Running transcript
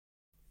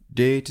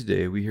Day to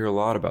day, we hear a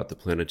lot about the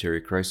planetary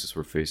crisis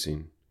we're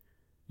facing.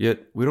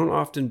 Yet, we don't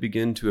often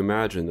begin to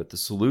imagine that the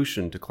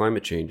solution to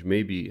climate change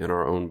may be in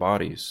our own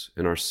bodies,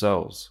 in our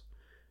cells.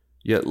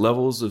 Yet,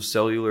 levels of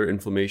cellular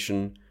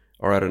inflammation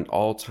are at an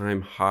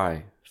all-time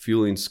high,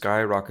 fueling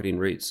skyrocketing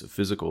rates of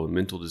physical and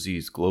mental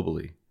disease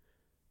globally.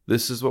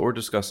 This is what we're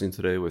discussing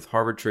today with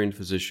Harvard-trained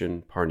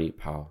physician Parneet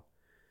Pal.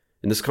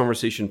 In this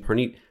conversation,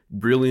 Parneet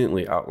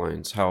brilliantly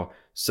outlines how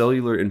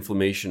cellular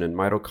inflammation and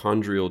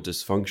mitochondrial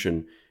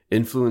dysfunction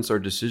influence our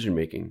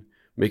decision-making,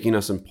 making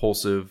us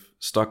impulsive,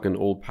 stuck in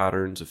old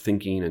patterns of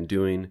thinking and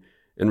doing,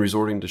 and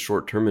resorting to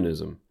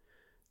short-termism.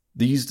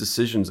 These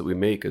decisions that we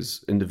make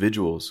as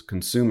individuals,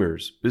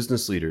 consumers,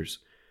 business leaders,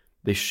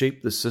 they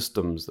shape the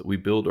systems that we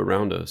build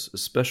around us,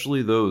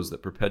 especially those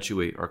that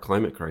perpetuate our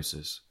climate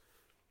crisis.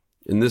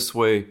 In this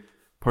way,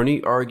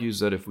 Parneet argues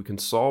that if we can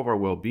solve our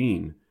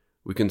well-being,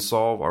 we can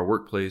solve our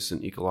workplace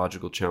and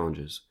ecological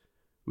challenges.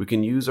 We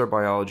can use our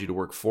biology to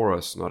work for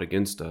us, not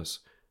against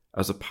us,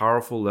 as a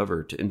powerful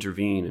lever to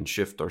intervene and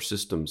shift our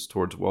systems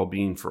towards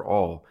well-being for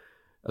all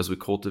as we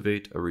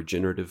cultivate a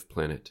regenerative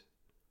planet.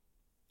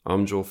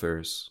 I'm Joel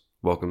Ferris.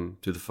 Welcome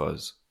to The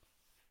Fuzz.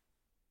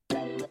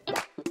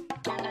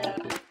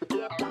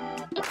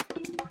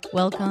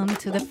 Welcome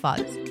to The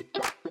Fuzz,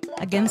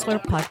 a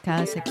Gensler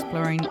podcast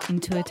exploring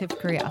intuitive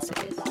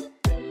curiosities.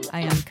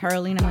 I am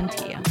Carolina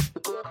Mantilla.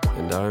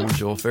 And I'm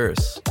Joel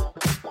Ferris.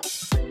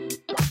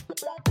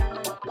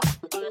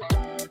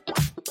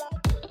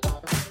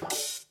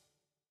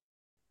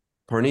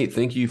 Parneet,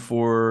 thank you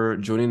for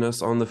joining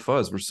us on The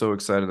Fuzz. We're so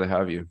excited to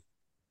have you.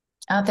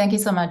 Thank you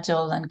so much,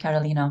 Joel and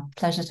Carolina.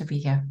 Pleasure to be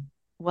here.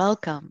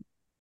 Welcome.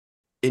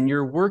 In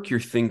your work,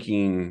 you're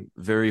thinking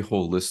very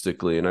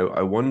holistically, and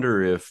I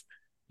wonder if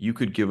you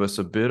could give us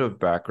a bit of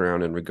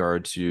background in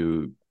regard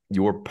to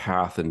your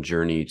path and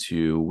journey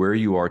to where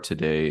you are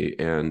today,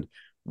 and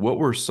what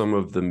were some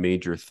of the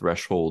major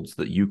thresholds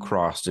that you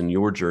crossed in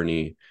your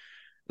journey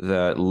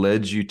that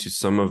led you to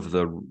some of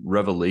the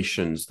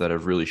revelations that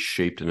have really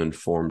shaped and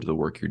informed the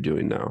work you're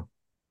doing now?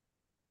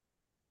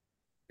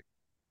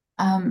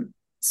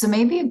 So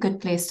maybe a good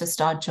place to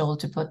start, Joel,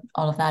 to put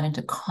all of that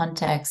into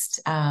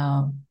context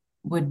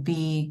would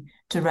be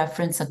to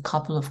reference a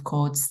couple of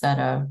quotes that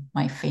are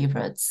my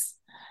favorites.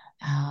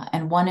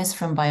 And one is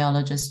from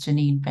biologist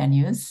Janine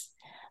Benyus.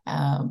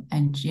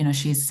 And,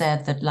 she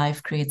said that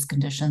life creates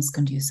conditions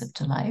conducive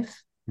to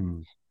life.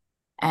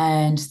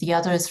 And the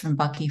other is from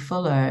Bucky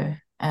Fuller,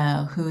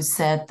 who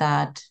said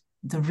that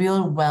the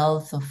real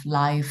wealth of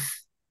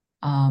life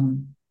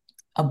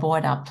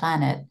aboard our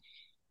planet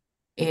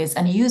is,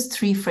 and he used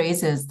three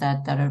phrases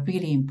that are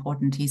really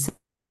important. He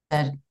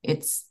said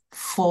it's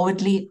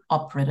forwardly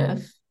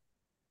operative,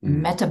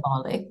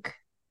 metabolic,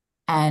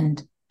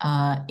 and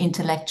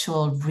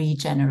intellectual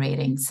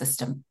regenerating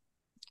system.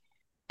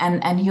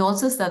 And he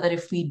also said that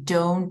if we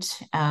don't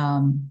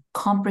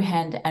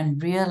comprehend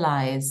and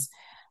realize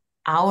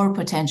our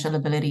potential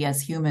ability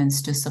as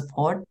humans to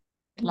support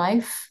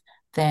life,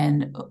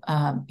 then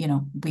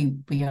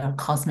we are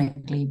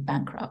cosmically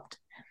bankrupt.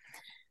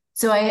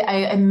 So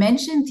I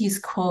mentioned these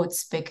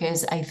quotes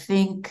because I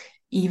think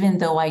even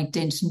though I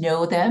didn't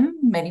know them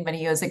many,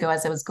 many years ago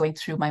as I was going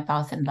through my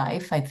path in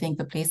life, I think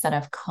the place that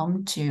I've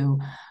come to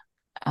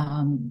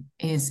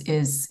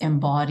is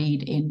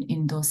embodied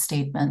in those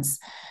statements.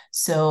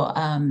 So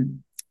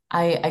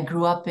I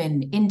grew up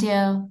in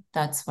India.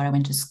 That's where I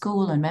went to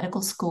school and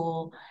medical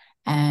school.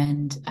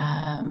 And,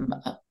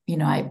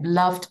 I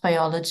loved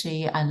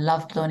biology. I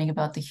loved learning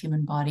about the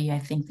human body. I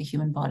think the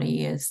human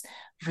body is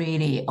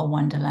really a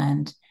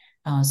wonderland,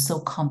 so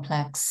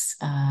complex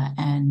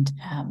and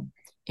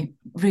it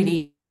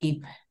really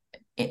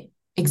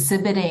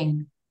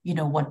exhibiting,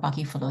 what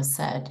Bucky Fuller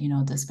said,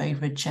 this very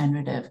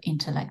regenerative,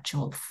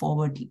 intellectual,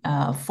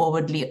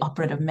 forwardly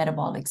operative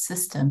metabolic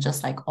system,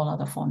 just like all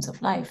other forms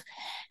of life.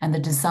 And the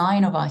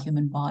design of our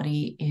human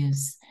body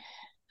is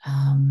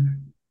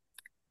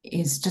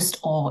just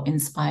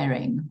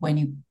awe-inspiring when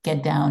you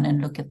get down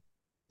and look at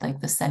like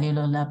the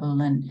cellular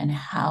level and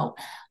how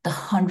the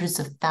hundreds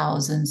of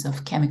thousands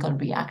of chemical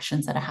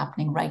reactions that are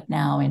happening right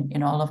now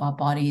in all of our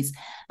bodies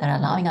that are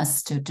allowing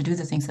us to do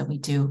the things that we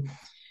do.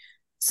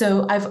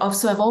 So I've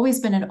always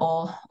been in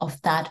awe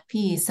of that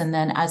piece. And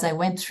then as I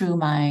went through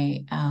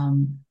my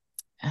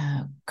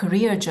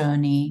career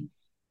journey,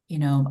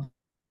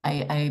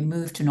 I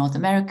moved to North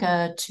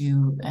America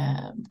to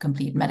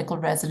complete medical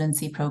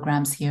residency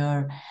programs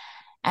here.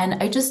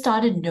 And I just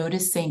started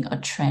noticing a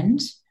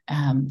trend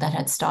that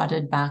had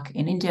started back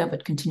in India,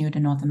 but continued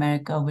in North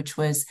America, which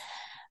was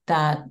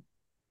that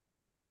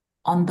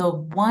on the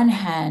one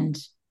hand,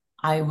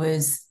 I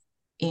was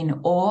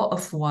in awe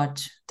of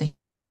what the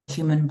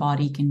human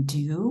body can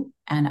do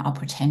and our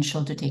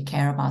potential to take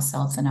care of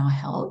ourselves and our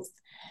health.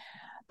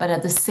 But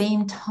at the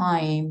same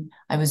time,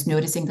 I was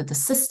noticing that the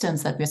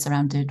systems that we're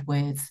surrounded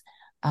with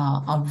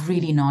are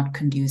really not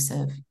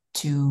conducive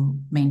to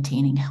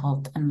maintaining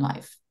health and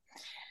life.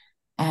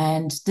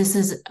 And this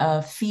is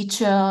a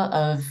feature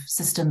of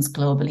systems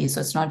globally.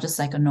 So it's not just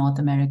like a North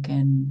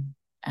American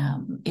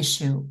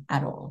issue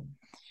at all.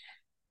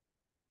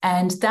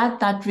 And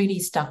that really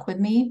stuck with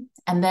me.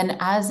 And then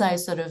as I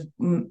sort of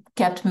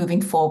kept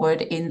moving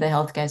forward in the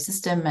healthcare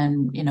system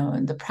and,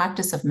 in the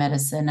practice of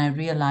medicine, I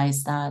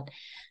realized that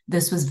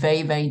this was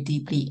very, very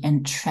deeply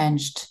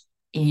entrenched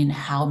in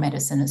how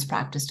medicine is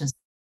practiced as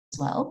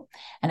well.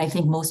 And I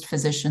think most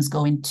physicians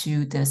go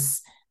into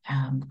this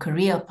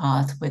career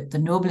path with the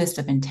noblest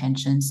of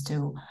intentions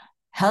to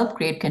help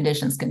create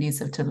conditions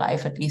conducive to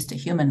life, at least a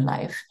human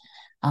life.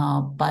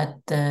 But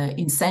the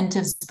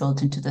incentives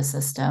built into the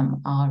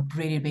system are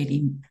really,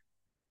 really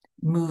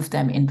move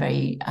them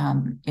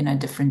in a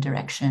different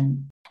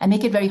direction and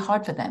make it very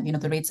hard for them.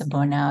 The rates of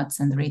burnouts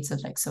and the rates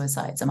of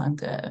suicides among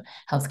the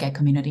healthcare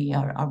community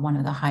are one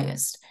of the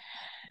highest.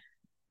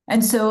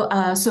 And so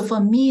for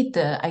me,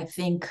 I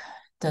think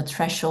the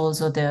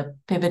thresholds or the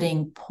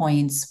pivoting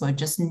points were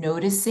just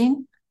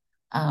noticing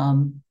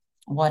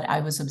what I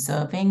was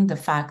observing, the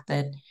fact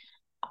that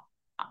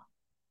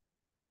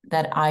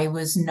I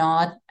was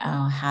not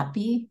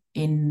happy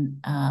in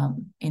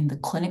the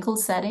clinical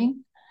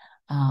setting.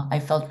 I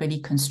felt really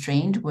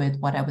constrained with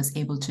what I was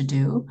able to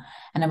do.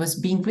 And I was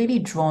being really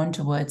drawn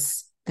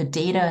towards the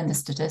data and the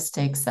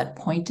statistics that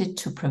pointed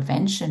to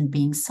prevention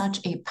being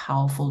such a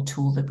powerful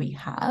tool that we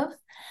have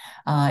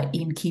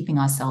in keeping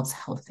ourselves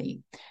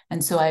healthy.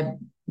 And so I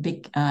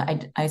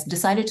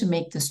decided to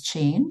make this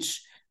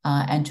change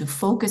and to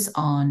focus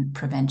on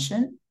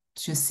prevention,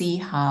 to see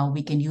how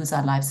we can use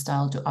our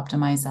lifestyle to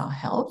optimize our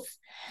health.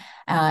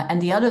 And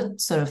the other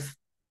sort of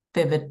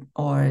pivot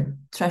or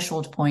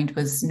threshold point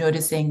was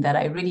noticing that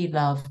I really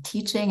love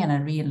teaching and I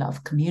really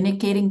love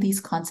communicating these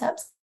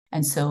concepts.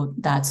 And so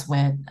that's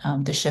where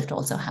the shift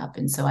also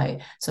happened. So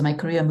my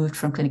career moved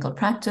from clinical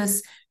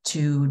practice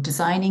to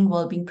designing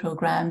well-being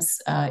programs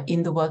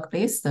in the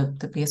workplace.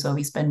 The place where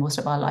we spend most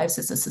of our lives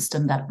is a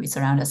system that we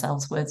surround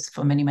ourselves with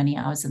for many, many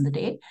hours in the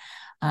day.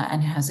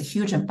 And it has a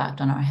huge impact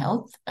on our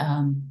health.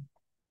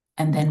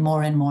 And then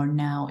more and more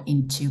now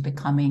into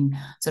becoming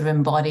sort of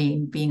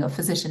embodying being a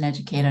physician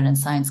educator and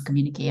science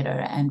communicator.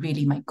 And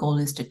really my goal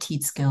is to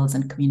teach skills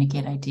and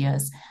communicate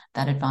ideas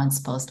that advance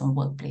personal,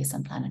 workplace,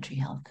 and planetary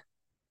health.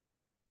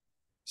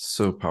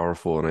 So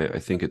powerful. And I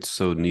think it's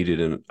so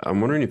needed. And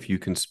I'm wondering if you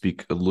can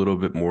speak a little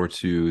bit more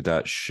to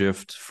that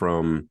shift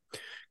from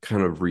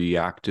kind of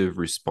reactive,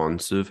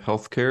 responsive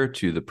healthcare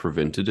to the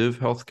preventative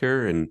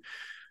healthcare. And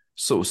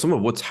so some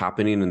of what's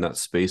happening in that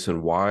space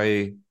and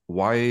why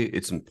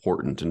it's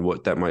important and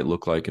what that might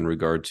look like in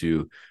regard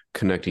to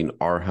connecting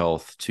our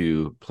health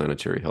to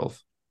planetary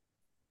health.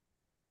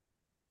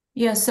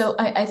 Yeah, so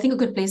I think a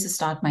good place to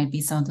start might be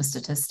some of the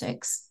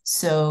statistics.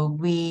 So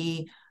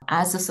we,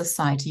 as a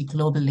society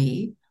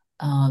globally,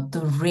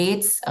 the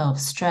rates of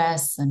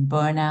stress and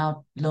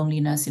burnout,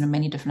 loneliness,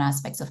 many different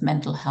aspects of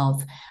mental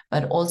health,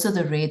 but also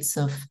the rates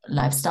of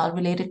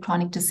lifestyle-related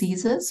chronic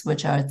diseases,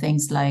 which are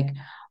things like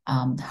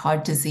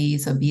heart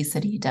disease,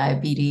 obesity,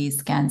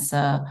 diabetes,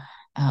 cancer,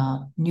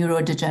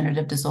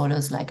 neurodegenerative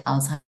disorders like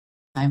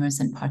Alzheimer's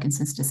and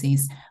Parkinson's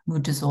disease,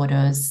 mood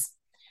disorders.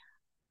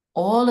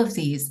 All of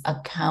these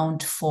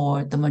account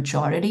for the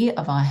majority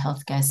of our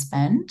healthcare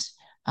spend,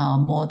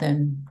 more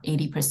than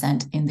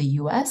 80% in the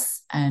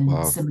US and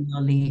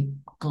similarly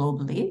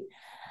globally.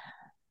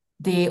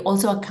 They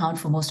also account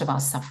for most of our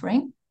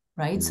suffering,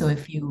 right? Mm-hmm. So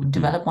if you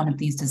develop one of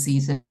these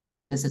diseases,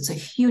 it's a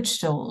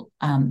huge toll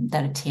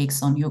that it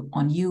takes on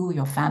you,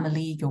 your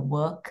family, your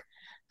work,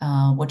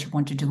 what you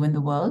want to do in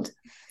the world.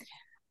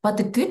 But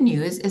the good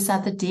news is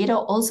that the data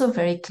also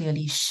very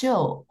clearly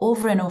show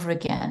over and over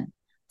again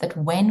that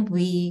when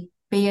we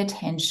pay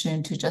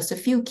attention to just a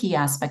few key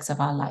aspects of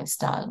our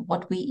lifestyle,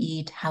 what we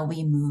eat, how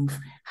we move,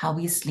 how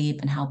we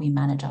sleep, and how we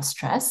manage our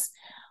stress,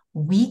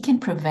 we can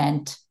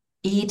prevent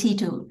 80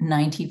 to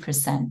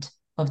 90%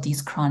 of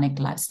these chronic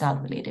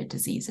lifestyle-related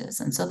diseases.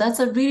 And so that's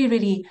a really,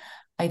 really,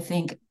 I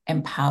think,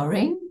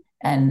 empowering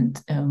and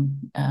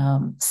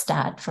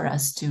stat for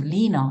us to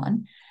lean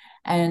on.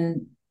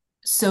 And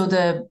so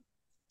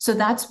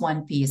that's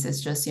one piece.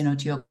 Is just, to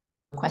your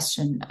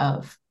question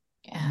of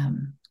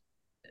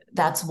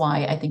that's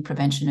why I think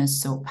prevention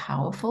is so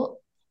powerful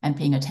and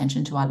paying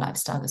attention to our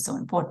lifestyle is so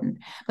important.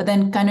 But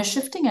then kind of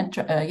shifting and,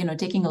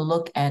 taking a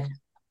look at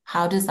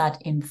how does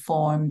that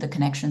inform the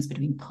connections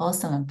between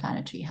personal and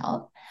planetary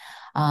health.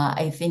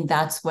 I think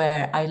that's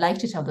where I like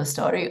to tell the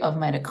story of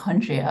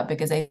mitochondria,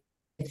 because I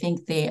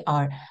think they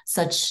are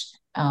such,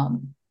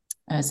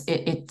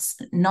 it's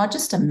not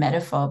just a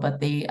metaphor, but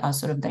they are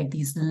sort of like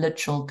these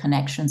literal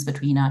connections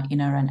between our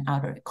inner and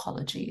outer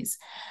ecologies.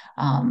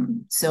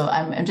 So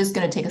I'm just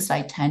going to take a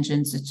slight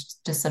tangent to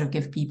just sort of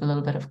give people a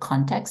little bit of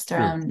context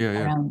around,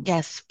 around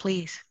yes,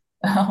 please,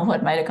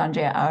 what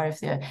mitochondria are,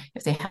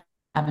 if they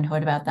haven't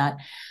heard about that.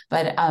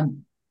 But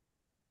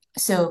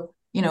so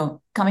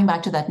coming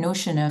back to that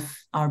notion of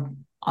our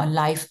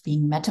life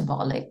being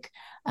metabolic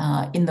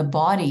in the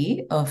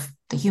body of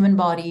the human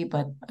body,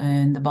 but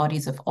in the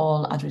bodies of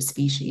all other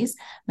species,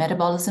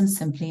 metabolism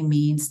simply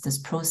means this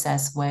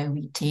process where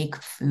we take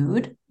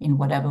food in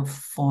whatever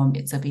form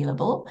it's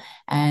available,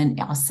 and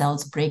our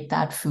cells break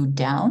that food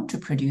down to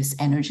produce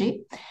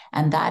energy.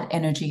 And that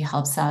energy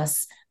helps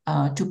us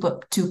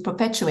to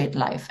perpetuate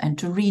life and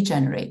to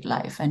regenerate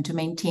life and to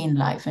maintain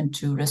life and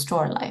to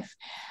restore life.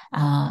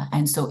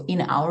 And so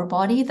in our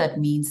body, that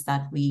means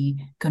that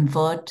we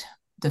convert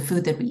the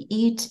food that we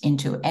eat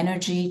into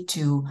energy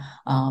to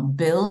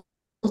build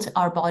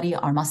our body,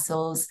 our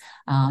muscles,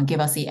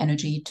 give us the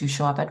energy to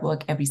show up at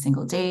work every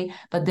single day.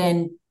 But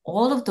then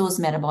all of those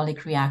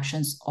metabolic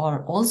reactions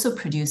are also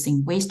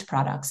producing waste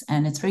products.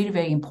 And it's very,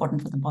 very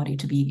important for the body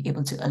to be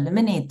able to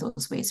eliminate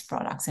those waste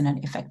products in an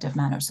effective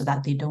manner so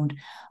that they don't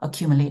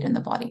accumulate in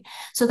the body.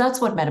 So that's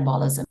what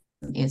metabolism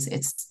is.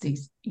 It's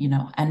these,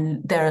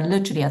 and there are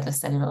literally at the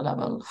cellular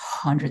level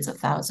hundreds of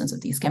thousands of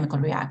these chemical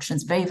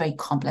reactions, very, very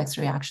complex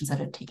reactions that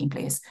are taking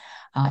place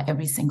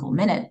every single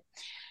minute.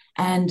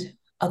 And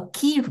a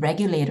key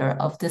regulator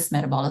of this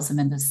metabolism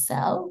in the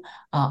cell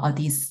are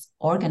these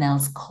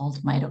organelles called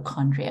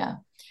mitochondria.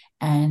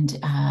 And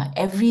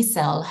every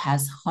cell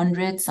has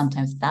hundreds,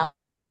 sometimes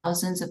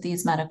thousands of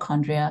these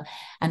mitochondria.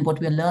 And what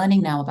we're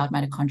learning now about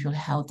mitochondrial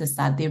health is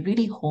that they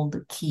really hold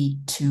the key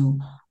to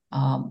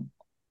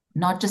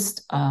not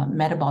just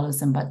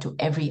metabolism, but to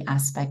every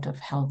aspect of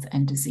health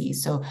and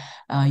disease. So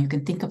you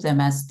can think of them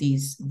as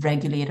these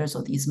regulators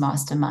or these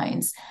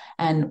masterminds.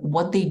 And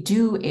what they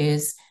do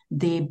is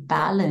they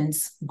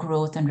balance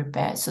growth and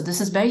repair. So this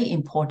is very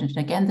important. And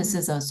again, this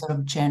is a sort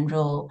of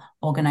general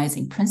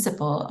organizing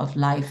principle of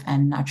life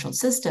and natural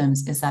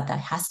systems, is that there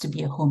has to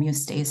be a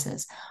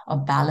homeostasis, a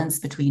balance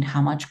between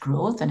how much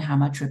growth and how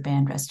much repair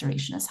and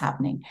restoration is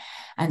happening.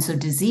 And so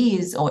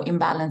disease or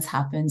imbalance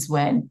happens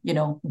when,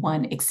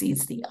 one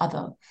exceeds the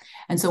other.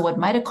 And so what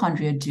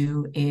mitochondria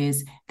do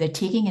is they're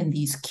taking in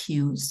these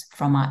cues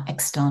from our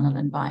external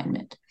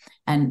environment.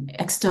 And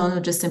external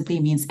just simply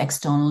means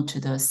external to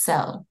the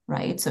cell,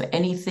 right? So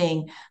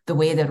anything, the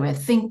way that we're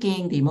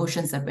thinking, the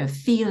emotions that we're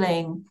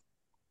feeling,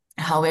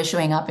 how we're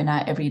showing up in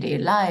our everyday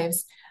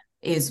lives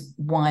is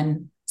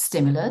one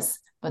stimulus.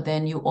 But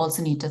then you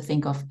also need to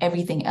think of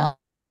everything else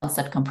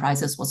that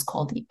comprises what's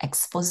called the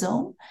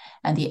exposome.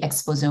 And the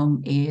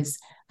exposome is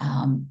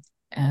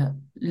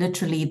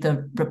literally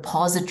the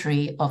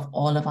repository of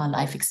all of our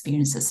life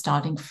experiences,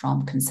 starting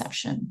from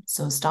conception.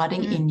 So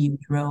starting in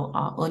utero,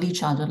 our early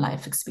childhood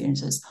life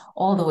experiences,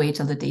 all the way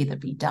till the day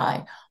that we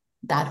die,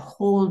 that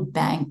whole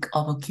bank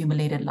of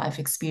accumulated life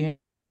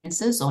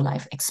experiences or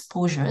life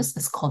exposures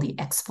is called the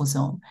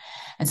exposome.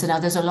 And so now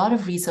there's a lot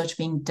of research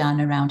being done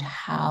around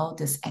how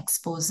this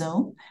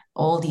exposome,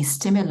 all these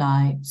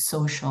stimuli,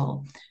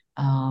 social,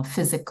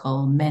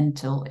 physical,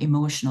 mental,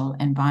 emotional,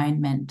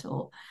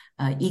 environmental,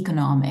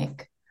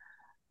 economic,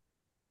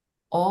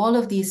 all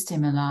of these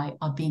stimuli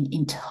are being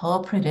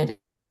interpreted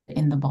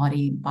in the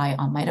body by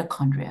our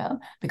mitochondria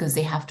because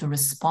they have to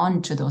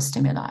respond to those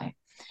stimuli.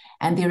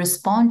 And they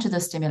respond to the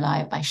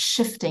stimuli by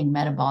shifting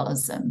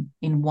metabolism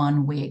in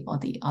one way or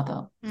the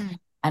other.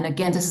 And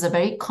again, this is a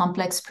very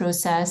complex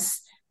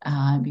process.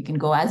 You can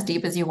go as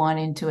deep as you want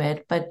into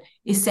it, but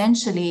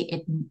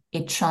essentially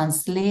it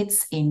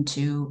translates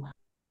into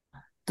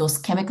those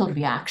chemical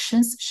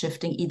reactions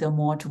shifting either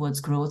more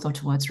towards growth or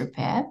towards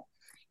repair.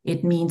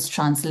 It means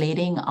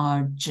translating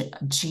our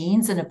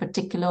genes in a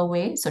particular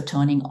way, so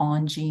turning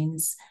on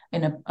genes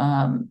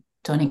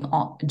turning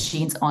on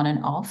genes on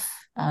and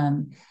off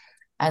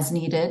as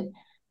needed,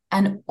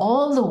 and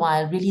all the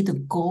while, really, the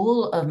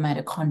goal of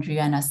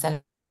mitochondria and our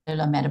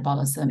cellular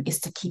metabolism is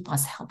to keep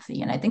us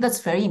healthy. And I think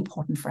that's very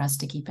important for us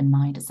to keep in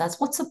mind.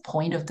 What's the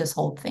point of this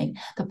whole thing?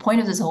 The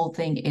point of this whole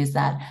thing is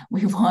that the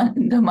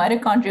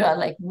mitochondria are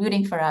like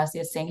rooting for us.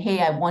 They're saying, hey,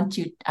 I want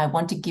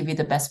to give you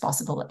the best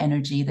possible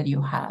energy that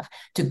you have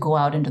to go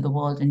out into the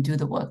world and do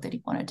the work that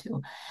you want to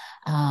do.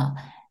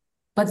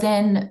 But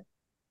then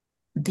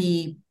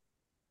the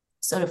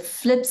sort of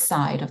flip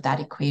side of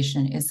that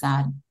equation is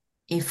that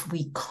if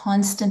we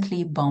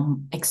constantly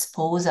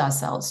expose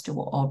ourselves to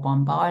or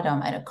bombard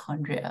our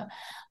mitochondria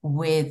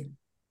with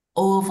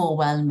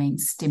overwhelming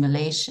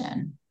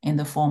stimulation in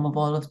the form of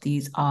all of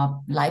these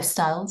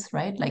lifestyles,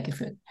 right? Like if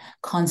we're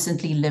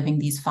constantly living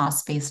these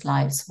fast-paced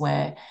lives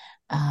where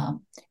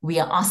we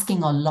are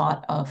asking a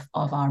lot of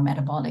our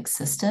metabolic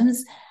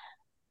systems,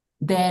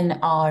 then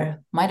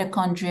our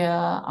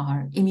mitochondria,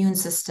 our immune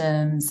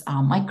systems,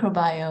 our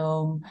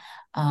microbiome,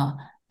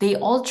 they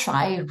all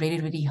try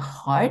really, really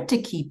hard to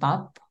keep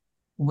up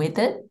with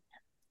it.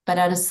 But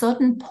at a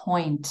certain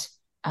point,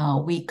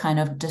 we kind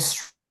of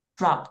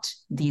disrupt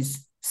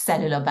these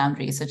cellular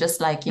boundaries. So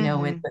just like,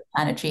 with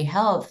planetary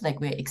health,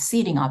 like we're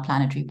exceeding our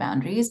planetary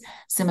boundaries.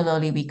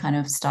 Similarly, we kind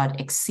of start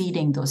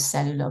exceeding those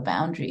cellular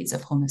boundaries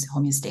of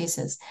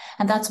homeostasis.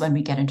 And that's when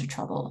we get into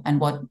trouble.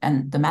 And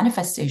the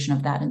manifestation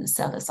of that in the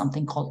cell is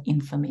something called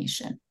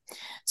inflammation.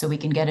 So we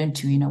can get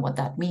into, what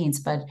that means.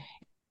 But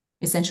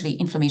essentially,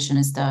 inflammation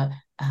is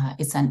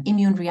it's an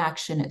immune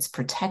reaction. It's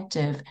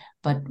protective,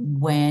 but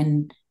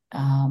when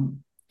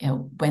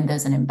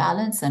there's an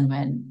imbalance and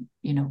when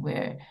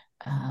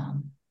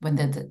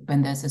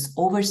there's this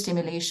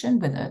overstimulation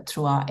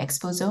through our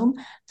exposome,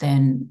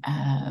 then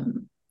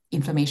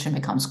inflammation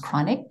becomes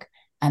chronic,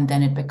 and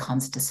then it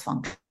becomes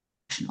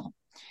dysfunctional.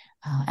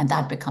 And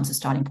that becomes a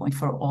starting point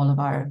for all of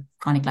our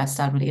chronic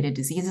lifestyle related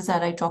diseases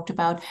that I talked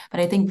about. But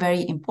I think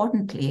very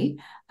importantly,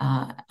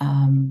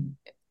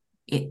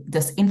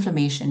 this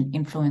inflammation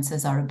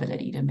influences our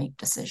ability to make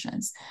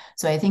decisions.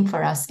 So I think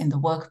for us in the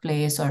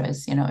workplace, or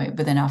as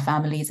within our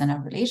families and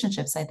our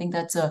relationships, I think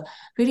that's a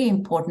really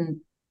important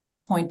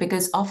point,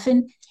 because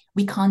often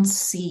we can't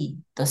see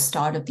the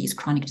start of these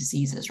chronic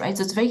diseases, right?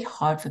 So it's very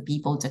hard for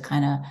people to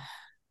kind of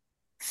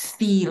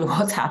feel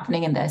what's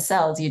happening in their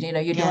cells. You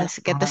don't Yes,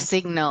 get the have.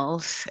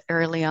 signals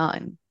early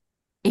on.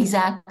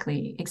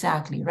 Exactly,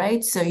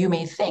 right? So you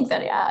may think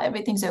that, yeah,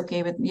 everything's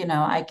okay with,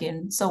 I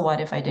can, so what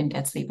if I didn't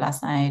get sleep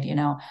last night?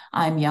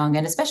 I'm young.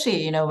 And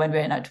especially, when we're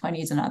in our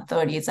 20s and our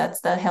 30s,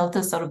 that's the health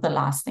is sort of the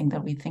last thing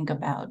that we think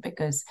about,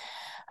 because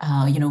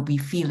we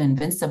feel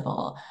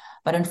invincible.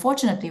 But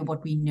unfortunately,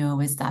 what we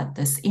know is that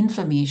this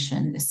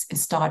inflammation is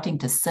starting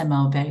to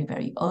simmer very,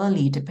 very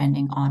early,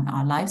 depending on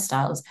our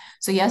lifestyles.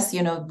 So yes,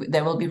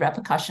 there will be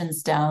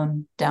repercussions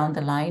down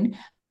the line.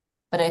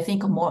 But I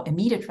think a more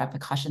immediate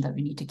repercussion that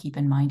we need to keep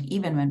in mind,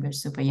 even when we're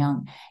super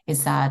young,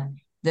 is that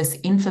this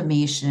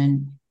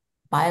inflammation,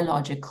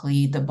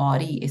 biologically, the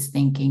body is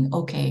thinking,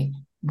 okay,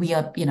 we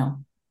are,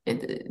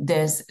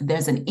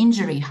 there's an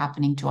injury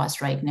happening to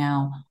us right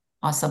now.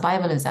 Our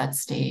survival is at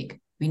stake.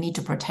 We need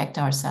to protect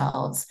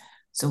ourselves.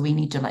 So we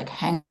need to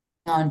hang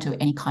on to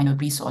any kind of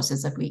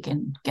resources that we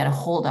can get a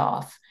hold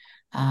of.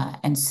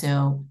 And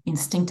so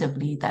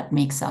instinctively, that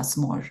makes us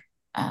more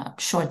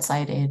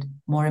short-sighted,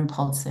 more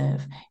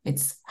impulsive.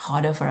 It's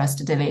harder for us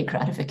to delay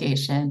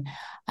gratification.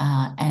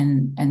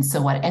 And so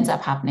what ends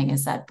up happening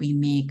is that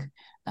we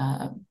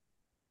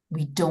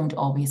don't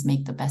always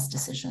make the best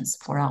decisions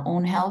for our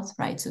own health,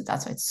 right? So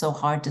that's why it's so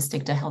hard to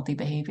stick to healthy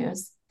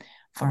behaviors.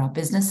 For our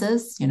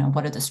businesses,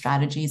 what are the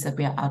strategies that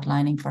we are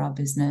outlining for our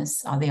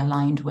business? Are they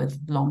aligned with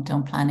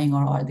long-term planning,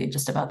 or are they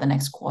just about the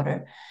next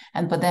quarter?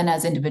 But then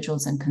as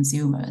individuals and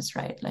consumers,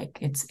 right?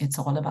 It's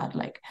all about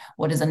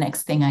what is the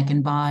next thing I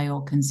can buy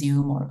or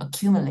consume or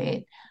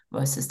accumulate,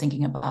 versus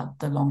thinking about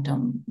the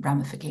long-term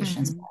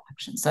ramifications of our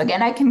actions. So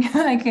again, I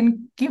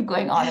can keep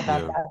going on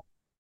about that.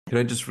 Can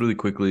I just really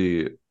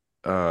quickly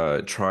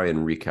try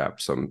and recap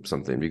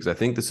something, because I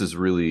think this is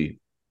really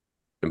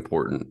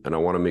important, and I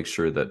want to make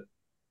sure that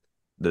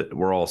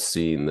we're all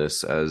seeing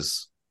this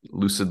as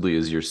lucidly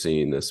as you're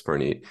seeing this,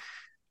 Parneet.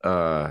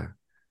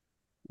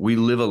 We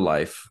live a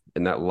life,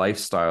 and that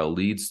lifestyle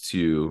leads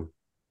to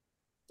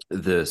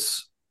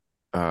this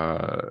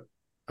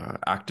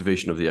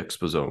activation of the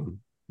exposome,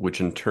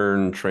 which in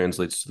turn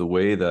translates to the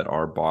way that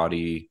our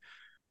body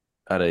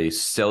at a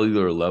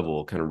cellular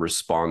level kind of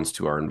responds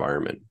to our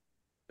environment.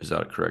 Is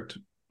that correct?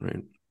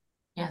 Right.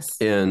 Yes.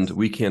 And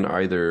we can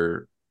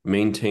either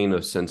maintain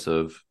a sense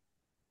of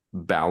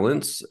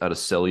balance at a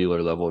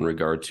cellular level in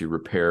regard to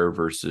repair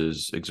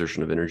versus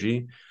exertion of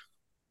energy.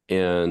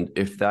 And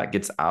if that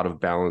gets out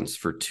of balance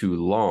for too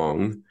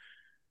long,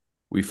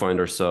 we find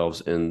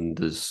ourselves in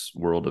this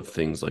world of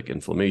things like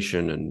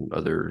inflammation and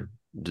other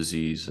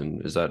disease.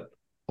 And is that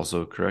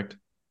also correct?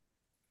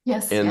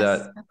 Yes. And yes.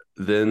 that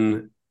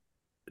then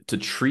to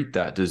treat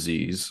that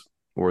disease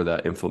or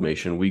that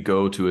inflammation, we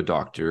go to a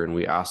doctor and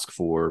we ask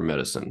for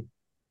medicine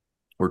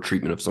or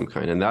treatment of some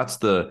kind. And that's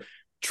the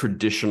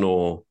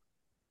traditional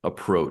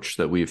approach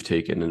that we've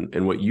taken.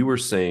 And what you were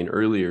saying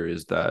earlier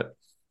is that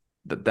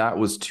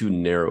was too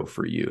narrow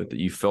for you, that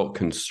you felt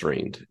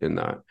constrained in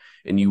that,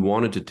 and you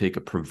wanted to take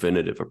a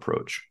preventative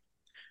approach.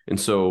 And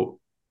so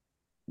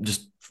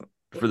just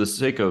for the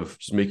sake of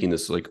just making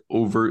this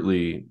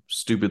overtly,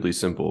 stupidly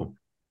simple,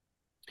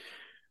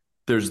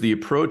 there's the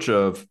approach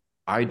of,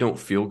 I don't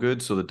feel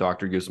good, so the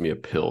doctor gives me a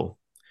pill.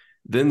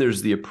 Then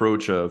there's the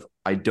approach of,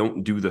 I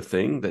don't do the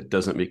thing that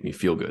doesn't make me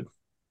feel good.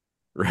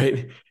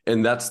 Right.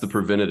 And that's the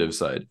preventative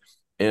side.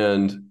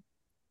 And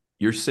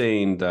you're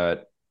saying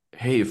that,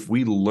 hey, if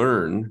we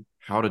learn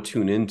how to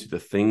tune into the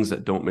things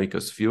that don't make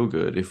us feel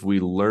good, if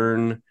we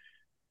learn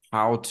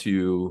how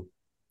to,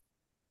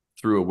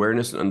 through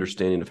awareness and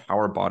understanding of how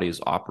our body is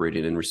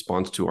operating in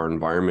response to our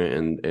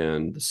environment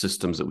and the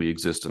systems that we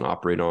exist and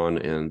operate on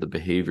and the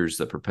behaviors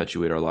that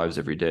perpetuate our lives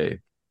every day,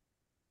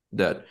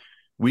 that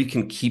we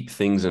can keep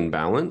things in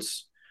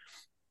balance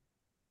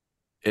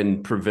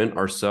and prevent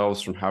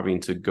ourselves from having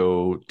to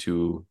go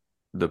to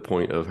the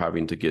point of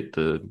having to get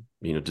the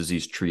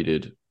disease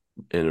treated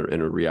in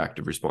a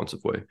reactive,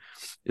 responsive way.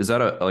 Is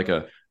that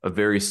a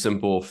very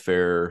simple,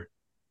 fair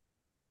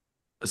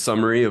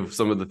summary of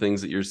some of the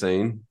things that you're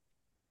saying?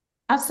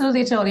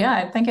 Absolutely, totally. Yeah,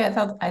 I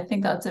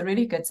think that's a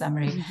really good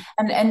summary.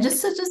 And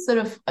just to sort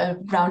of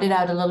round it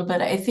out a little bit,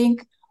 I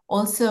think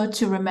also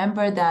to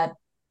remember that,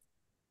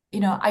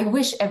 I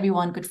wish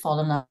everyone could fall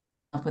in love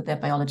with their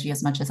biology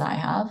as much as I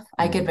have.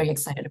 I get very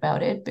excited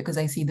about it because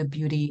I see the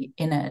beauty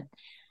in it.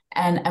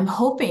 And I'm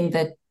hoping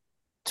that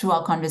through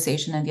our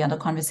conversation and the other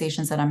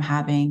conversations that I'm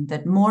having,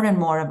 that more and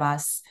more of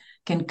us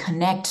can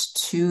connect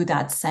to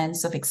that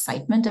sense of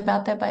excitement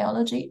about their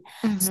biology.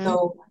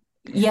 So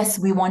yes,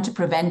 we want to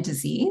prevent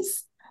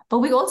disease, but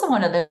we also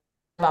want to live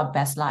our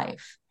best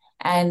life.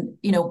 And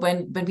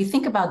when we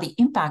think about the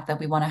impact that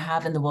we want to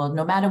have in the world,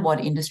 no matter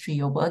what industry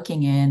you're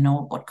working in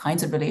or what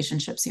kinds of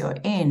relationships you're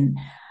in,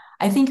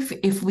 I think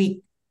if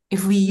we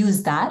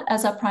use that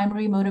as our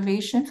primary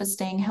motivation for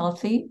staying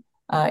healthy,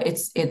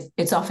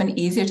 it's often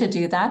easier to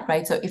do that,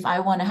 right? So if I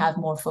want to have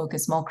more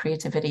focus, more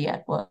creativity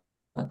at work,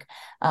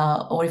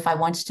 or if I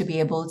want to be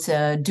able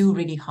to do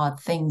really hard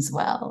things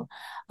well,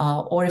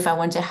 or if I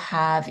want to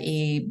have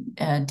a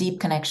deep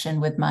connection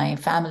with my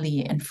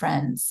family and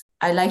friends,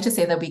 I like to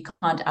say that we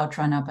can't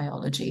outrun our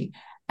biology.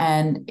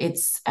 And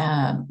it's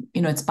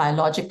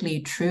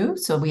biologically true.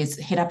 So we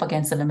hit up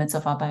against the limits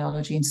of our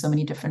biology in so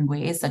many different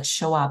ways that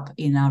show up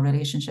in our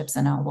relationships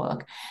and our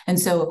work. And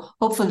so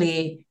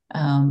hopefully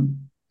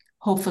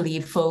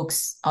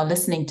folks are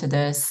listening to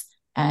this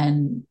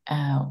and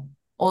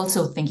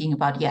also thinking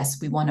about,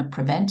 yes, we want to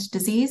prevent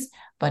disease,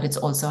 but it's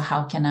also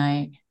how can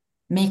I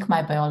make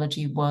my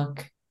biology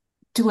work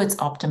to its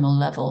optimal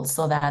level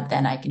so that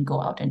then I can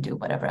go out and do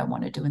whatever I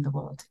want to do in the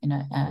world,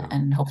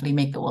 and hopefully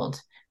make the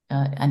world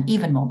an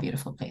even more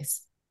beautiful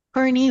place.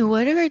 Courtney,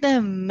 what are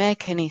the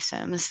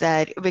mechanisms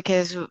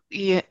because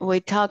we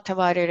talked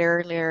about it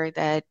earlier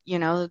that,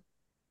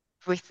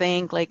 we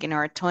think like in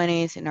our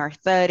 20s, in our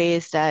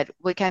 30s, that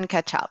we can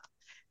catch up,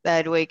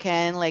 that we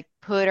can like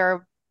put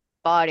our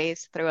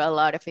bodies through a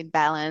lot of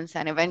imbalance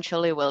and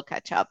eventually we'll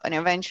catch up and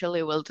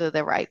eventually we'll do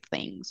the right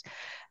things.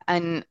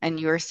 And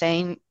you're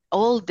saying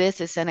all this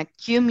is an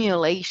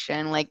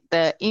accumulation, like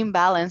the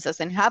imbalance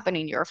doesn't happen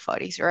in your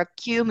 40s. You're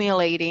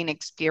accumulating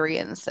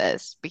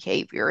experiences,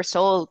 behaviors,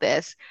 all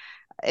this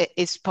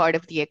is part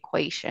of the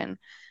equation.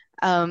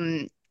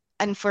 And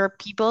for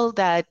people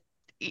that,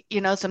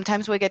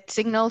 sometimes we get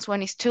signals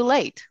when it's too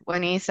late,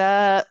 when it's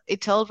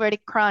already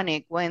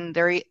chronic, when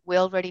we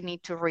already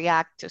need to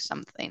react to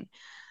something.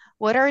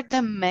 What are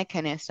the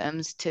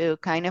mechanisms to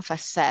kind of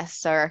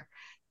assess or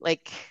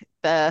like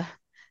the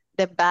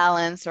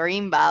balance or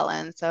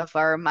imbalance of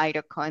our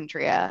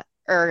mitochondria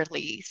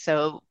early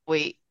so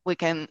we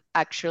can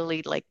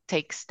actually like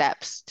take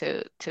steps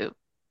to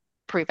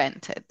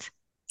prevent it?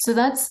 So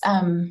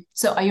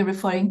so are you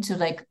referring to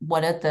like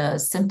what are the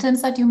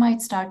symptoms that you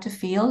might start to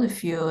feel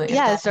if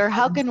Yes, that or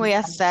how happens? can we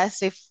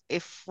assess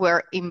if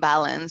we're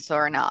imbalanced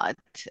or not?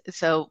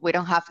 So we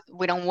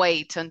don't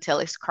wait until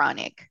it's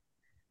chronic.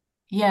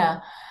 Yeah.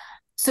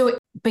 So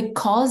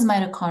because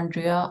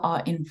mitochondria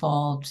are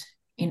involved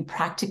in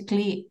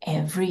practically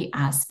every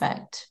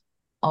aspect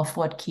of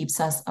what keeps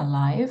us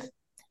alive,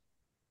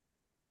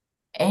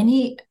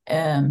 any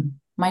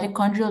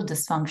mitochondrial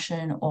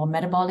dysfunction or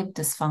metabolic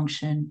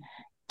dysfunction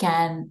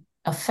can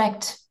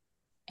affect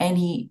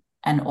any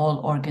and all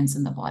organs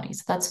in the body.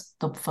 So that's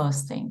the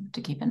first thing to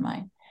keep in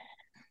mind.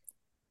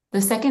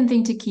 The second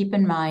thing to keep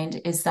in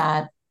mind is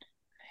that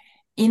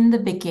in the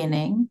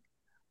beginning,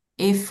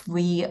 if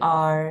we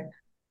are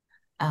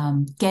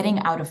getting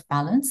out of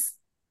balance,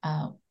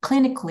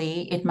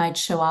 clinically, it might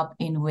show up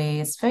in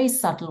ways, very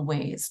subtle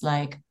ways,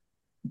 like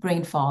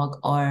brain fog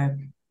or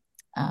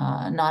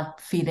not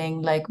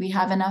feeling like we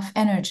have enough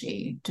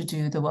energy to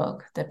do the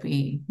work that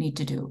we need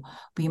to do.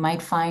 We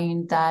might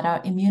find that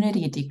our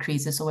immunity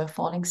decreases, so we're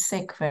falling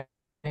sick very,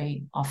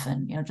 very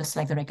often, just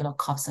like the regular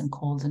coughs and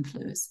colds and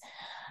flus.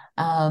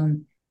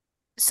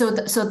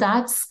 So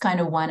that's kind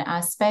of one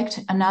aspect.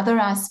 Another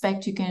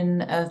aspect you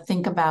can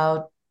think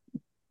about,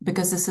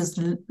 because this is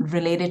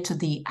related to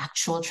the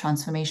actual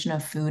transformation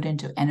of food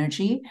into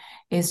energy,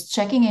 is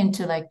checking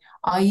into like,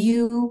 are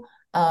you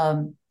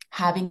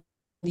having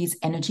these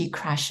energy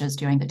crashes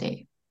during the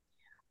day?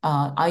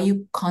 Are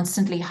you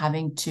constantly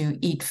having to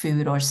eat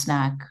food or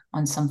snack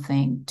on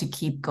something to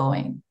keep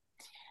going?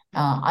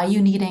 Are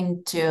you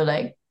needing to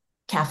like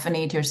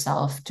caffeinate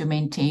yourself to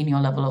maintain your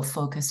level of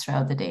focus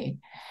throughout the day?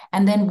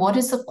 And then what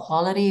is the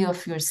quality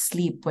of your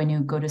sleep when you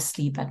go to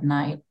sleep at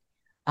night?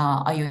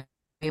 Are you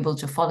able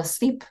to fall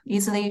asleep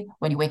easily?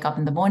 When you wake up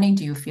in the morning,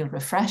 do you feel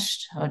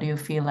refreshed, or do you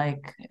feel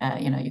like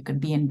you could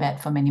be in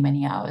bed for many,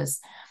 many hours?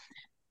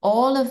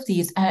 All of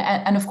these,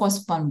 and of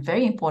course, one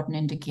very important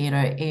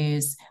indicator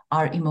is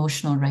our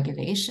emotional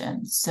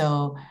regulation.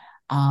 So,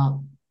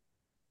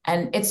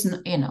 and it's,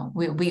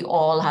 we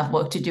all have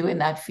work to do in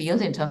that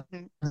field in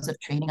terms of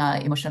training our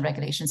emotional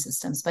regulation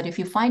systems. But if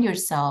you find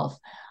yourself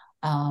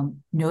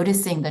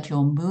noticing that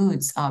your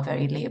moods are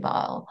very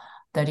labile,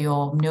 that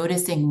you're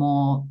noticing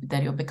more,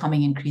 that you're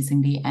becoming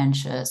increasingly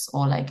anxious,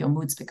 or like your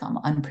moods become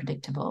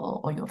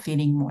unpredictable, or you're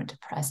feeling more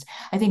depressed,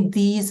 I think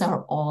these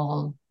are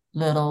all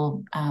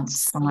little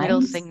signs,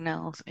 little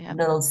signals, yeah.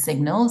 Little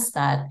signals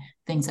that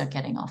things are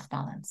getting off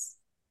balance.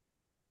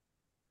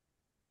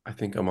 I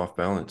think I'm off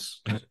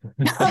balance.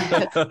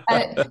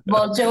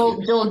 Well,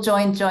 Joel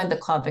joined the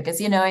club because,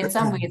 in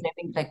some ways, I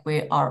think like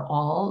we are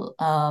all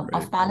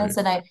off balance.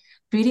 Right. And I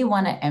really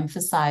want to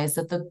emphasize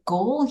that the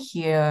goal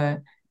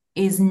here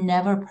is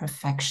never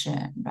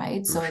perfection,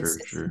 right? So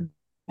it's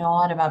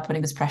not about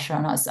putting this pressure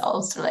on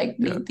ourselves to like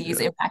lead these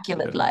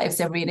immaculate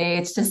lives every day.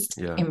 It's just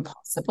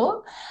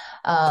impossible.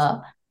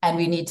 And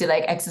we need to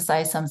like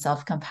exercise some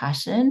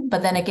self-compassion.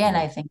 But then again,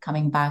 I think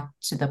coming back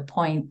to the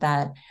point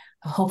that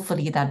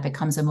hopefully that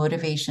becomes a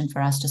motivation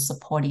for us to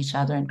support each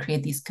other and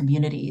create these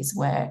communities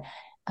where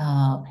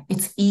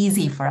it's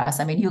easy for us.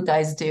 I mean, you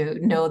guys do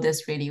know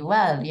this really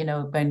well,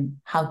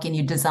 how can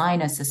you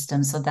design a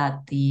system so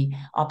that the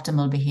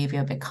optimal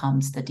behavior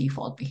becomes the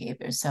default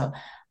behavior? So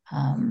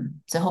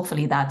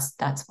hopefully that's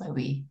where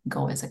we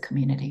go as a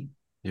community.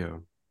 Yeah.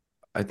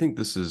 I think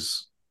this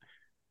is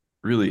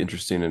really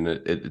interesting, and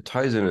it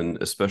ties in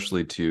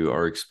especially to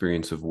our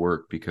experience of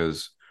work,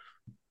 because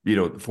the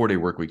 4-day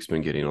work week's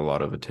been getting a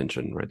lot of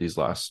attention, right, these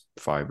last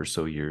 5 or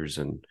so years.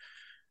 And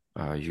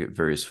you get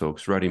various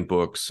folks writing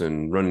books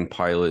and running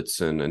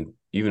pilots, and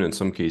even in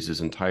some cases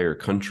entire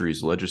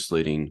countries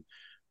legislating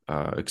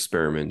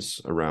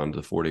experiments around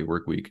the 4-day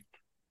work week.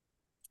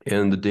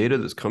 And the data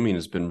that's coming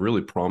has been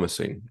really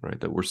promising, right?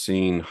 That we're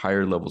seeing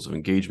higher levels of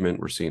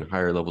engagement, we're seeing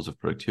higher levels of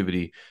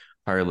productivity,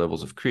 higher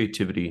levels of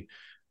creativity,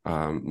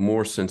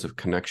 more sense of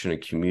connection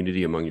and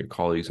community among your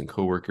colleagues and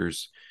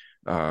coworkers,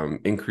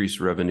 increased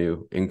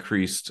revenue,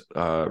 increased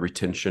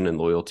retention and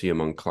loyalty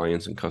among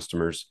clients and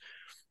customers.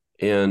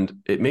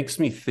 And it makes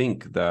me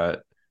think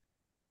that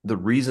the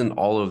reason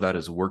all of that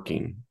is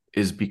working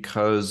is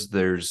because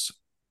there's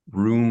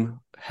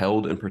room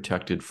held and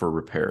protected for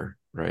repair,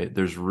 right?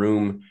 There's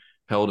room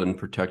held and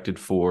protected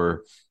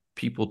for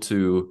people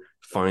to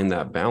find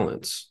that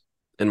balance.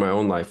 In my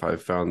own life,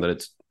 I've found that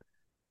it's,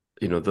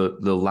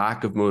 the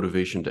lack of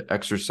motivation to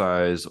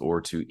exercise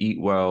or to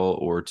eat well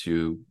or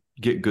to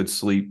get good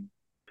sleep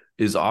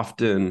is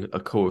often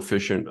a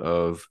coefficient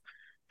of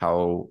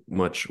how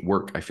much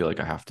work I feel like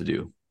I have to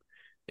do,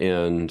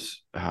 and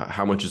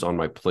how much is on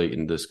my plate,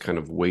 and this kind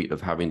of weight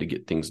of having to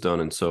get things done.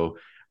 And so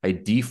I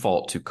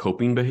default to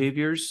coping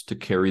behaviors to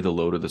carry the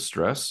load of the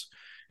stress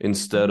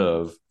instead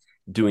of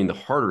doing the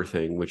harder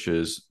thing, which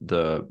is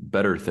the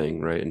better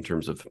thing, right, in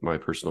terms of my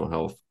personal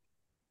health.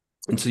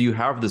 And so you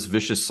have this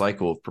vicious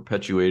cycle of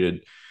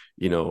perpetuated,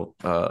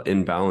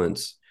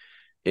 imbalance.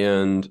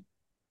 And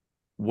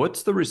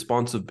what's the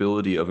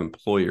responsibility of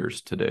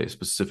employers today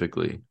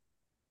specifically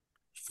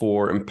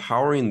for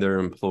empowering their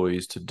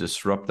employees to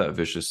disrupt that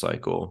vicious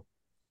cycle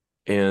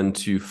and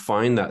to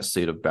find that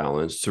state of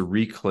balance, to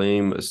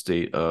reclaim a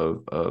state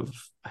of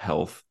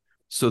health,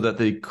 so that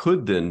they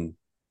could then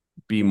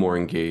be more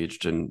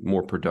engaged and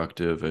more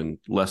productive and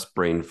less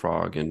brain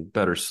fog and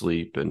better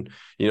sleep and,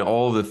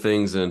 all of the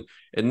things. And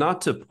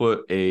not to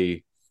put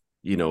a,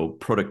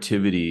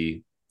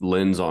 productivity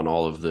lens on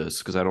all of this,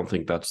 because I don't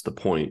think that's the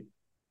point.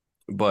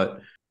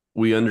 But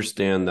we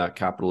understand that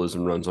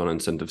capitalism runs on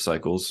incentive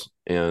cycles.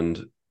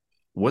 And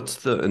what's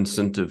the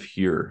incentive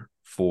here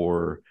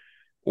for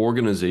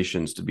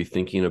organizations to be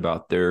thinking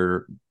about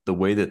the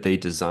way that they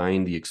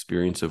design the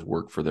experience of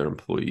work for their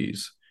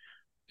employees?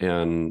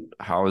 And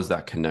how is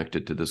that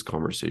connected to this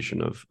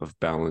conversation of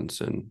balance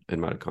and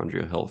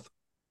mitochondria health?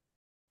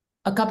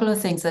 A couple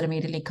of things that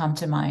immediately come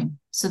to mind.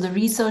 So the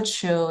research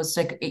shows,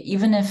 like,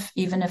 even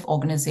if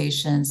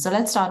organizations, so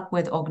let's start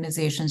with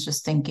organizations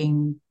just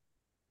thinking,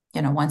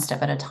 one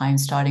step at a time,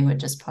 starting with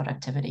just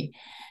productivity.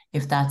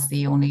 If that's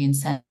the only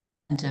incentive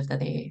that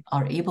they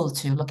are able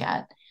to look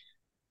at,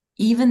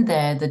 even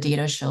there, the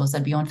data shows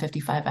that beyond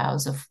 55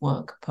 hours of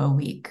work per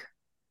week,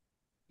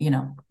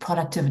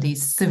 productivity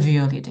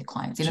severely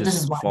declines.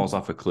 This is why falls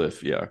off a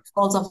cliff. Yeah.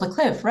 Falls off the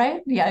cliff,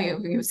 right? Yeah,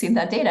 you've seen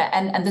that data.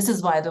 And this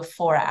is why the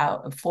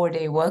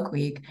 4-day work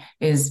week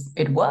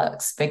it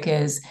works,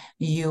 because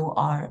you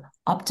are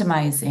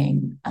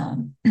optimizing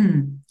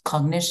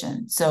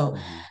cognition. So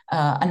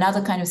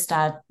another kind of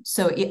stat,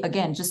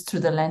 again, just through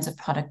the lens of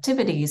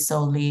productivity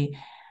solely,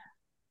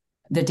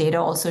 the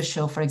data also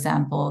show, for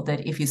example,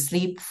 that if you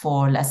sleep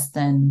for less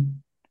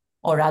than,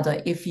 or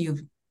rather, if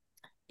you've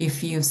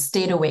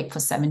stayed awake for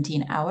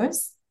 17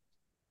 hours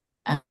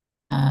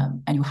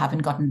and you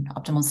haven't gotten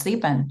optimal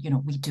sleep, and,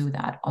 we do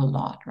that a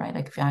lot, right?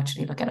 Like if you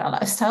actually look at our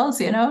lifestyles,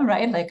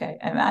 right? Like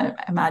I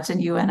imagine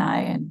you and I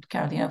and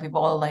Carolina, we've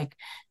all like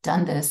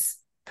done this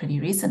pretty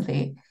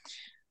recently.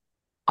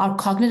 Our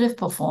cognitive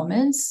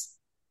performance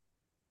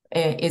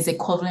is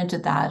equivalent to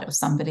that of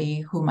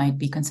somebody who might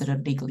be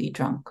considered legally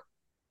drunk.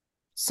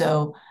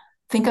 So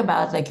think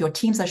about, like, your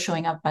teams are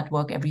showing up at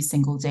work every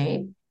single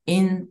day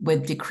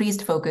with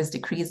decreased focus,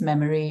 decreased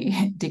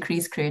memory,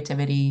 decreased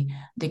creativity,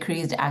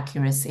 decreased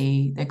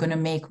accuracy. They're going to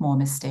make more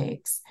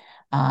mistakes.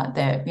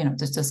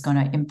 This is going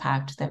to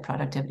impact their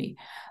productivity.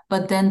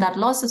 But then that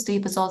loss of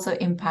sleep is also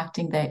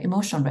impacting their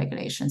emotional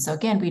regulation. So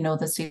again, we know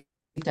that sleep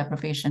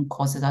deprivation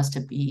causes us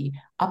to be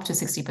up to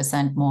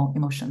 60% more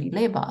emotionally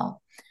labile.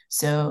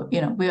 So,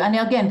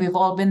 we've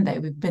all been there.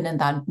 We've been in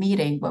that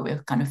meeting where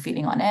we're kind of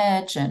feeling on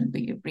edge and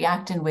we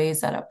react in ways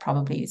that are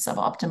probably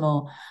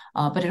suboptimal.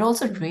 But it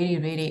also really,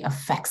 really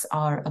affects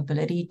our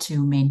ability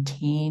to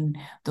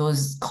maintain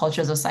those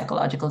cultures of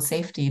psychological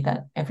safety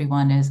that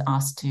everyone is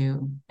asked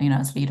to,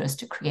 as leaders,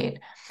 to create.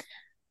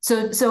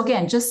 So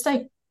again, just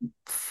like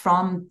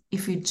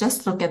if you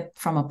just look at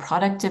from a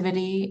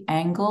productivity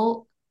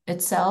angle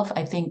itself,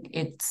 I think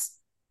it's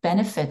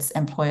benefits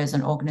employers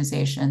and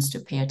organizations to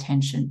pay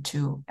attention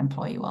to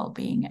employee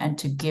well-being and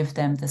to give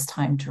them this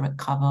time to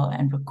recover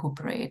and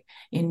recuperate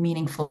in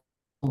meaningful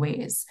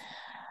ways.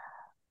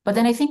 But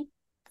then I think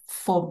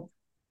for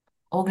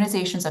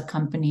organizations or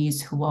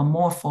companies who are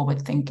more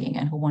forward thinking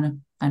and who want to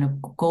kind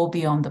of go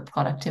beyond the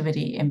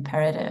productivity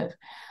imperative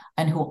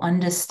and who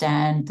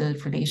understand the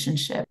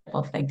relationship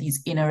of like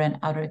these inner and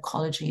outer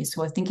ecologies,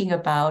 who are thinking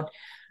about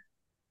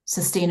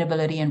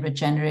sustainability and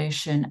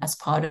regeneration as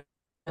part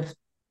of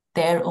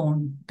their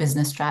own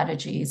business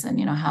strategies and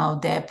how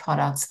their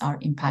products are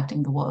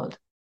impacting the world.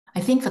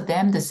 I think for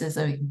them, this is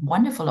a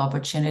wonderful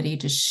opportunity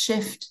to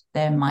shift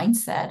their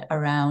mindset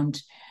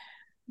around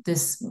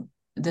this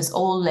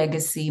old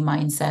legacy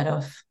mindset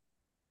of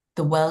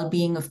the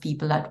well-being of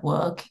people at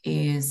work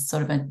is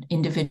sort of an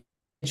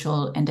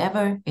individual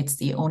endeavor. It's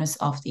the onus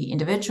of the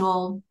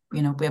individual.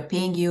 We're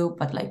paying you,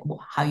 but like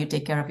how you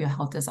take care of your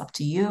health is up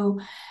to you.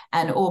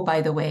 And oh,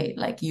 by the way,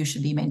 like you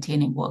should be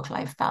maintaining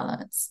work-life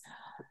balance.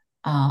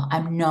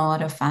 I'm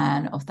not a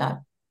fan of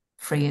that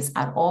phrase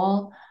at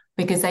all,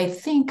 because I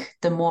think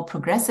the more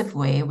progressive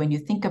way, when you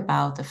think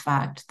about the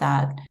fact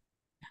that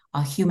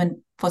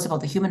first of all,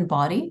 the human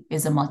body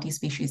is a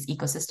multi-species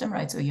ecosystem,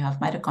 right? So you have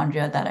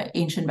mitochondria that are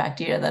ancient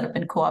bacteria that have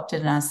been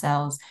co-opted in our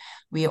cells.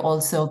 We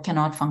also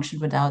cannot function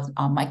without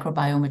our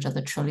microbiome, which are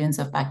the trillions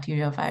of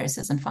bacteria,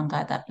 viruses, and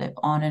fungi that live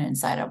on and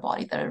inside our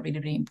body that are really,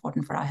 really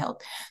important for our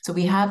health. So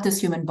we have this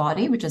human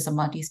body, which is a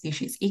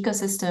multi-species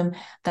ecosystem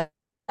that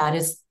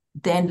is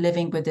then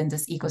living within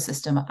this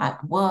ecosystem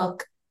at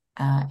work,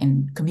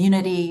 in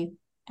community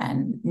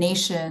and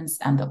nations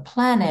and the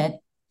planet.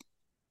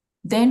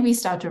 Then we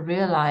start to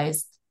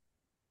realize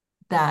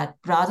that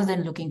rather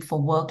than looking for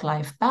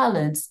work-life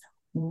balance,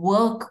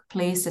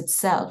 workplace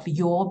itself,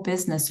 your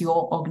business,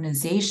 your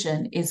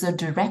organization is a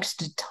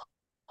direct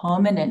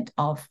determinant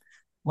of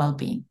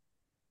well-being.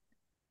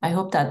 I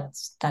hope that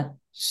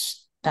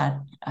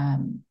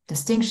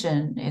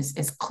distinction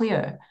is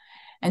clear.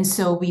 And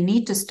so we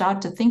need to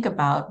start to think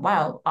about,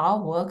 wow,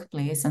 our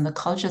workplace and the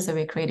cultures that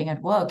we're creating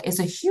at work is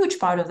a huge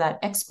part of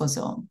that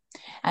exposome.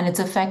 And it's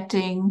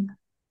affecting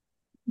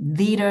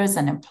leaders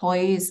and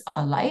employees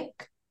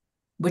alike,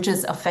 which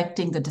is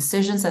affecting the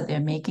decisions that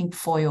they're making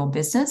for your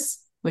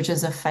business, which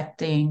is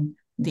affecting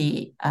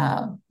the,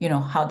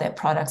 how their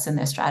products and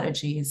their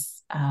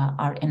strategies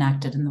are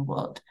enacted in the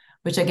world,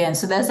 which again,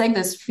 so there's like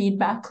this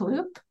feedback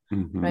loop,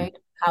 right?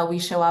 How we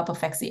show up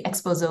affects the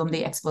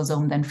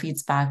exposome then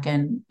feeds back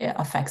and it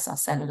affects our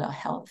cellular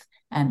health,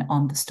 and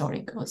on the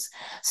story goes.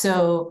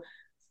 So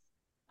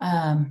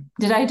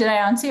did I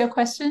answer your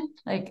question?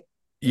 Like,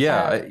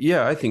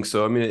 I think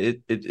so. I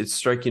mean, it's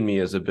striking me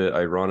as a bit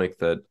ironic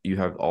that you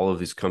have all of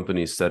these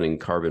companies setting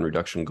carbon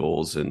reduction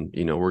goals, and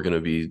we're going to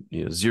be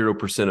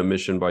 0%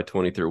 emission by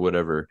 2030 or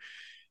whatever.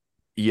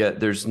 Yet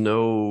there's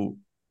no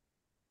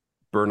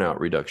burnout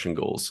reduction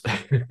goals,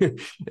 and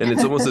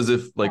it's almost as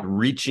if like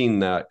reaching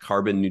that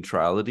carbon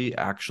neutrality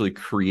actually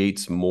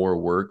creates more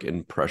work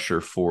and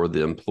pressure for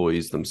the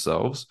employees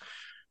themselves,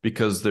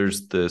 because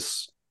there's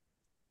this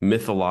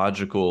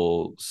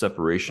mythological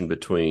separation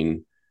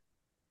between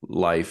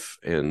life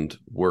and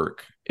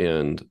work,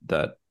 and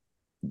that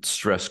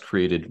stress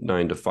created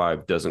 9 to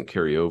 5 doesn't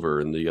carry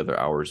over in the other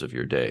hours of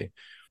your day.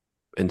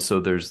 And so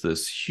there's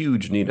this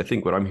huge need. I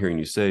think what I'm hearing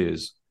you say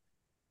is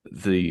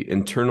the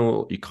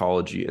internal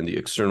ecology and the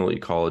external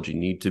ecology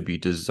need to be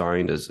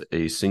designed as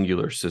a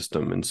singular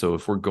system. And so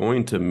if we're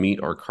going to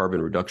meet our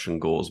carbon reduction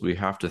goals, we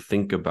have to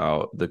think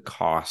about the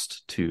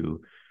cost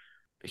to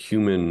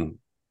human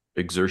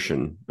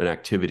exertion and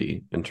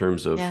activity in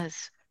terms of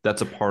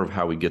that's a part of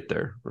how we get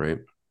there, right?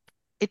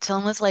 It's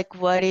almost like,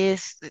 what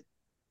is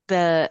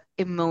the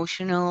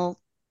emotional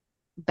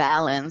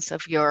balance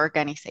of your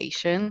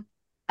organization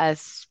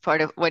as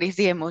part of what is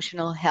the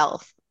emotional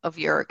health of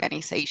your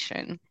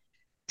organization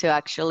to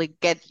actually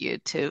get you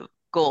to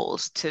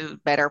goals, to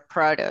better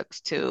products,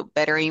 to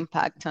better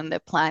impact on the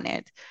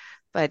planet.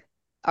 But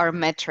our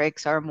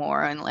metrics are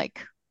more on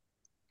like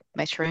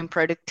measuring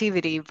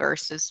productivity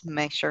versus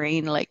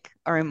measuring like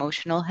our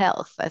emotional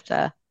health as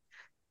a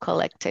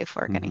collective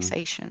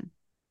organization.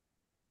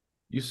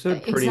 You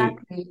said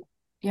exactly.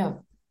 Yeah.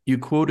 You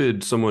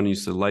quoted someone, you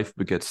said life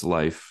begets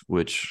life,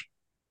 which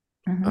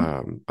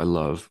I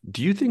love.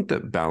 Do you think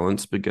that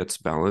balance begets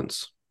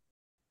balance?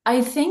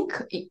 I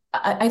think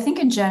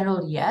in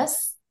general,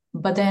 yes.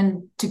 But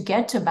then to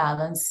get to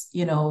balance,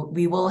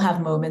 we will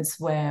have moments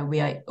where we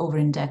are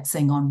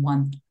over-indexing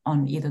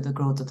on either the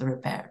growth or the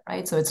repair,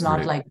 right? So it's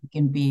not like we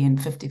can be in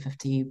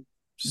 50-50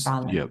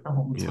 balance the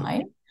whole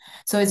time.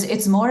 So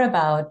it's more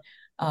about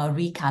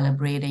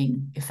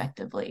recalibrating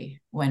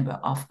effectively when we're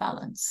off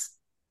balance.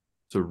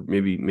 So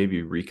maybe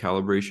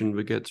recalibration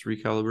begets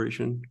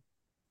recalibration?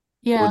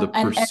 Yeah. Or the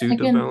pursuit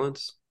of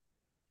balance?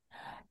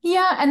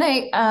 Yeah.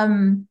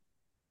 And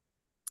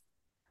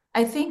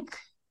I think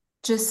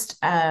just,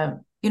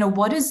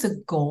 what is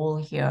the goal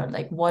here?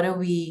 Like, what are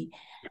we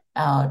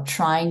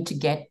trying to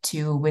get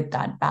to with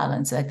that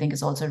balance? I think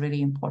is also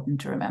really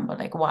important to remember.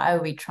 Like, why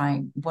are we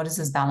trying? What is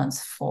this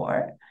balance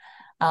for?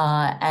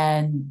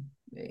 And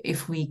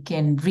if we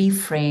can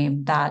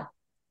reframe that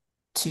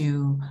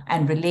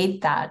and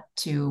relate that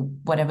to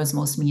whatever's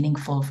most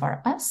meaningful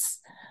for us,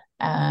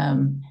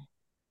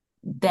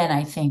 then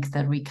I think the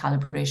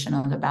recalibration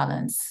of the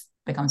balance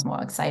becomes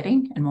more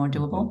exciting and more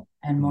doable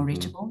and more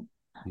reachable.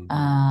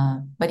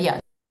 But yeah,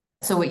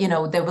 so,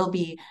 there will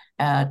be,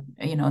 I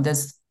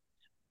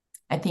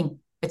think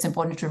it's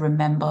important to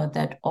remember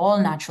that all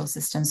natural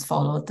systems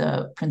follow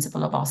the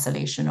principle of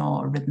oscillation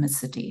or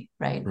rhythmicity,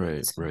 right?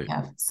 So we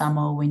have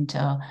summer,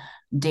 winter,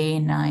 day,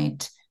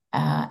 night,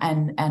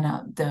 and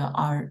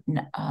our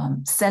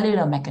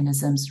cellular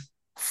mechanisms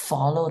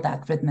follow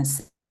that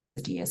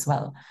rhythmicity as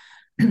well.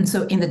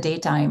 So in the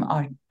daytime,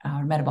 our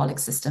metabolic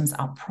systems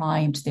are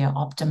primed, they are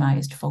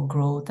optimized for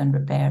growth and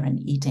repair and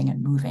eating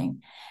and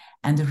moving.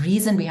 And the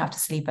reason we have to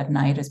sleep at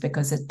night is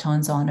because it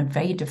turns on a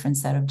very different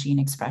set of gene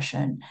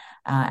expression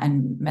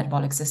and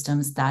metabolic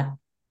systems that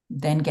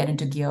then get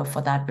into gear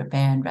for that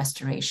repair and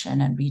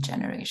restoration and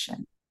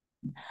regeneration.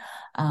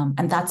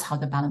 And that's how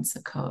the balance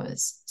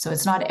occurs. So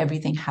it's not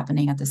everything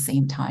happening at the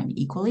same time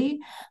equally,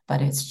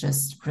 but it's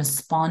just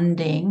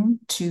responding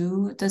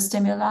to the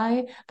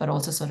stimuli, but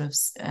also sort of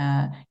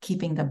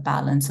keeping the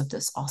balance of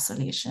this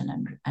oscillation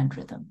and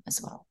rhythm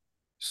as well.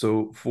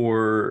 So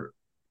for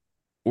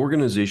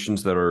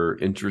organizations that are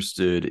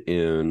interested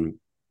in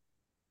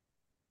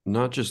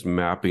not just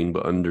mapping,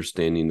 but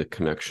understanding the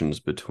connections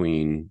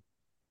between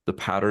the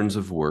patterns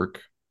of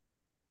work,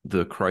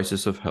 the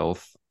crisis of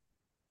health,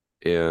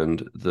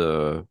 and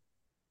the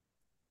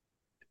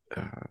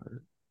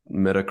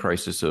meta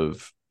crisis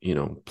of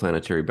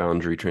planetary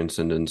boundary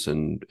transcendence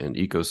and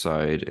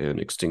ecocide and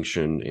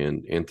extinction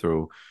and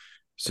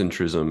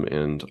anthropocentrism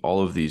and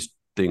all of these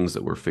things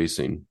that we're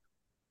facing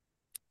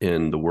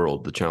in the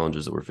world, the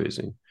challenges that we're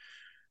facing.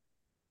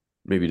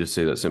 Maybe to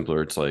say that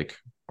simpler, it's like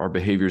our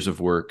behaviors of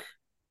work,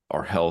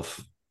 our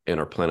health, and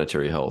our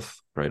planetary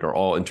health, right, are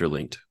all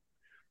interlinked.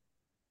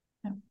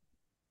 Yeah.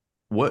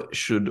 What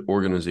should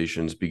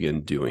organizations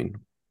begin doing?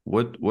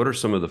 What are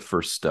some of the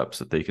first steps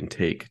that they can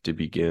take to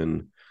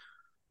begin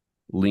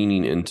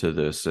leaning into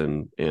this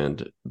and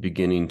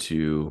beginning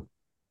to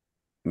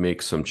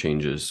make some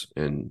changes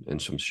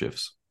and some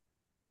shifts?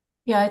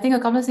 Yeah, I think a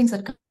couple of things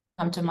that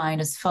come to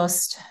mind is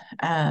first,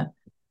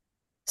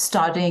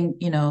 starting,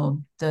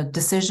 the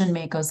decision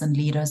makers and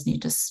leaders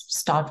need to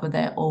start with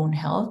their own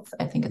health.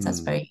 I think that's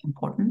very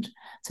important.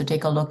 So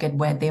take a look at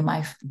where they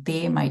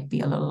might be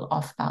a little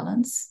off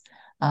balance,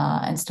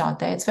 and start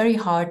there. It's very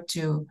hard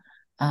to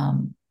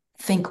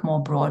think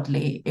more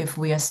broadly if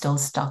we are still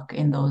stuck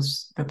in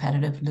those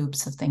repetitive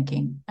loops of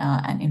thinking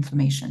and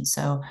information.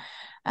 So,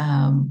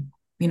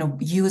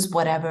 use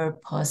whatever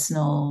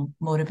personal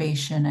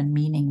motivation and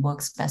meaning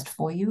works best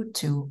for you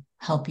to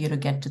help you to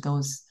get to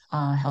those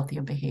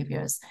healthier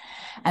behaviors.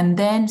 And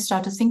then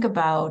start to think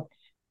about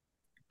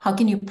how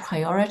can you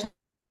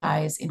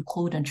prioritize,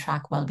 include, and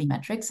track well-being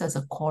metrics as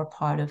a core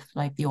part of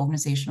like the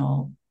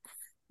organizational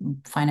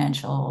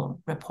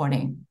financial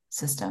reporting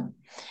system.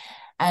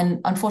 And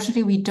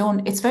unfortunately,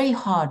 it's very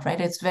hard, right?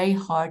 It's very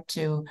hard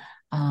to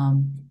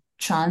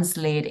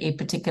translate a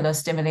particular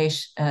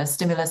stimulus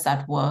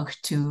at work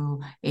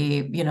to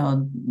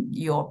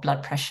your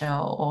blood pressure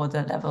or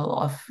the level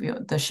of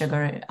the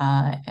sugar,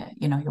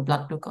 your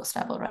blood glucose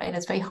level, right?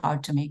 It's very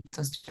hard to make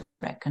those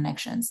direct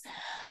connections.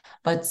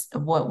 But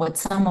what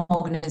some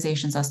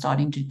organizations are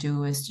starting to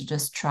do is to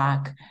just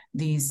track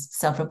these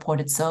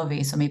self-reported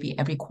surveys. So maybe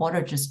every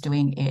quarter, just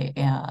doing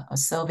a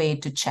survey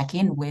to check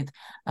in with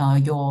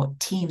your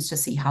teams to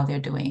see how they're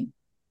doing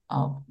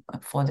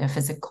for their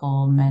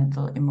physical,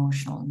 mental,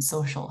 emotional, and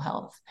social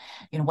health.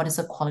 What is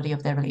the quality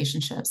of their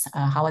relationships?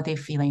 How are they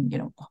feeling?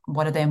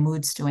 What are their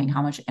moods doing?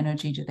 How much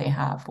energy do they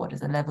have? What are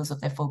the levels of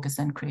their focus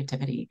and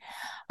creativity?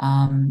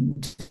 Do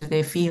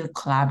they feel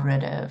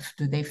collaborative?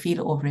 Do they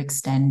feel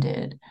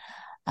overextended?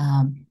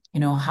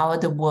 How are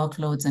the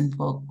workloads and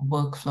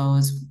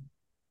workflows?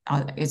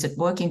 Is it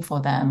working for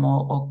them,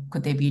 or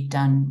could they be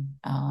done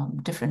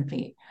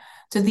differently?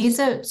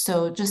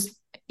 So just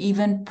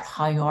even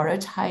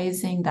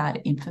prioritizing that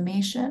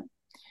information,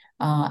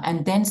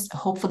 and then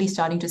hopefully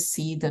starting to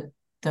see the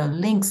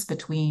links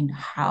between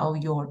how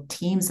your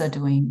teams are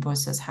doing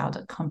versus how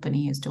the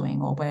company is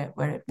doing or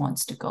where it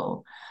wants to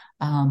go.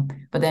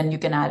 But then you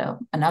can add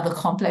another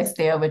complex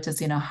there, which is,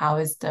 how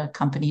is the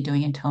company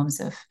doing in terms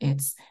of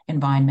its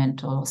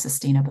environmental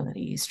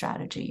sustainability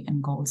strategy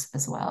and goals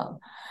as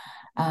well.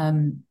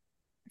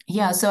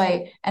 Yeah, so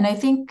I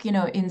think,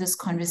 in this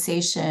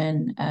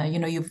conversation,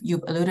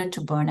 you've alluded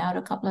to burnout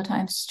a couple of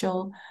times,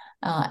 Joel.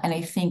 And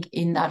I think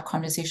in that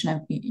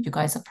conversation, you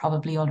guys are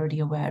probably already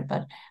aware,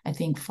 but I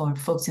think for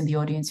folks in the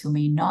audience who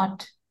may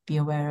not be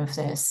aware of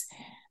this,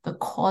 the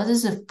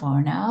causes of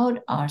burnout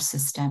are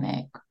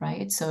systemic,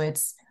 right? So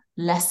it's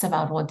less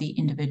about what the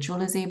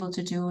individual is able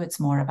to do. It's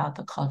more about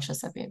the cultures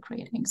that we are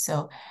creating.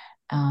 So,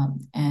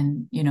 Christina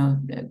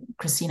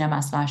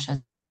Maslach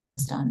has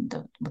done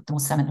the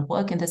most seminal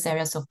work in this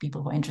area. So if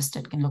people who are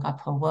interested can look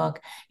up her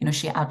work.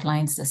 She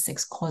outlines the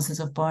 6 causes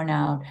of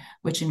burnout,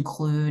 which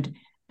include,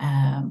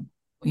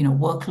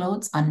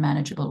 workloads,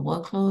 unmanageable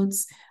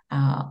workloads,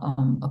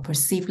 a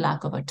perceived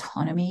lack of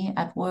autonomy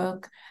at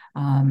work.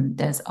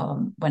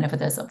 Whenever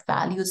there's a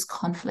values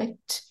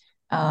conflict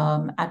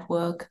at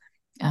work,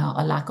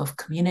 a lack of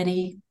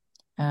community.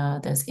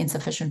 There's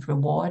insufficient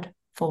reward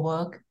for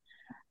work.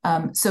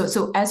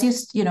 So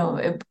as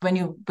when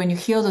you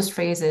hear those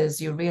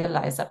phrases, you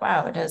realize that,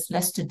 wow, it has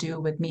less to do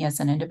with me as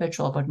an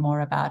individual, but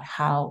more about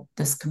how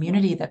this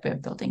community that we're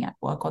building at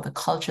work or the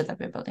culture that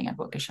we're building at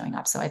work is showing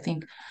up. So I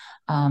think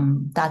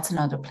that's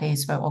another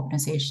place where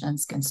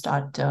organizations can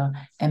start to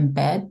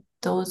embed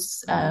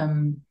those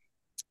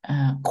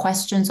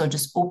questions or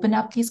just open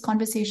up these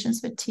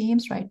conversations with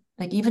teams, right?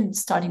 Like even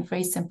starting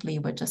very simply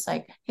with just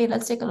like, hey,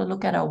 let's take a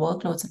look at our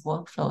workloads and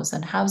workflows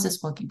and how is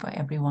this working for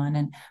everyone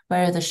and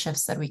where are the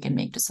shifts that we can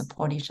make to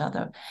support each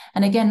other.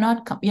 And again,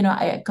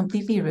 I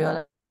completely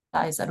realize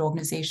that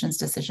organizations,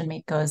 decision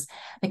makers,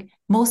 like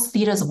most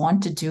leaders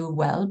want to do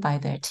well by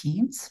their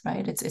teams,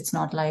 right? It's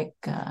not like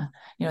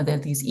they're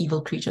these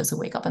evil creatures who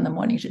wake up in the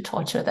morning to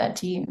torture their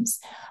teams.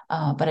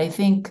 But I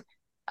think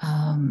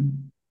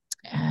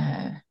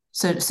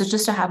so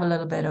just to have a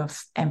little bit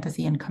of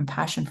empathy and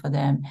compassion for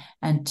them,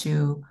 and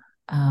to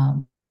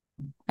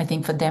I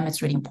think for them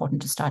it's really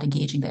important to start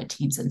engaging their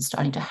teams and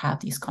starting to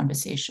have these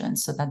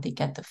conversations so that they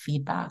get the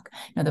feedback.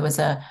 There was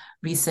a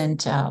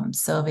recent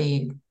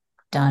survey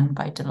done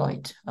by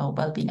Deloitte, a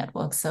well-being at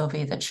work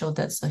survey, that showed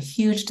there's a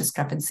huge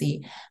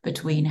discrepancy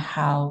between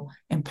how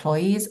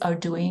employees are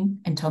doing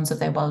in terms of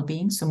their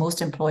well-being. So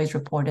most employees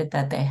reported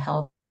that their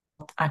health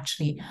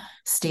actually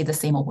stayed the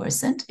same or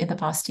worsened in the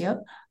past year,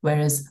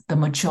 whereas the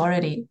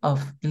majority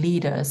of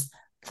leaders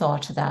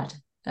thought that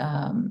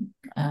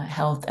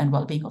health and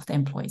well-being of the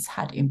employees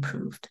had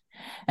improved.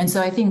 And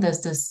so I think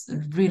there's this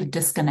real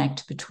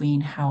disconnect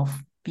between how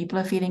people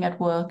are feeling at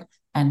work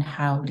and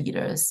how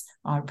leaders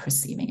are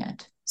perceiving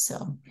it.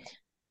 So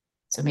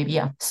maybe,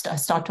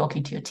 start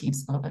talking to your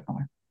teams a little bit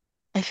more.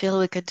 I feel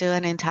we could do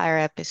an entire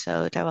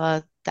episode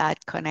about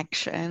that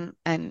connection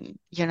and,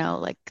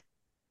 like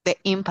the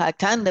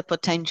impact and the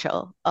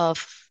potential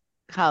of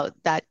how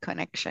that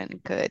connection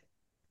could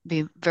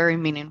be very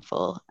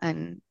meaningful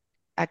and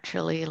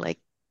actually like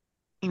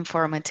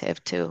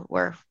informative to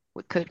where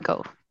we could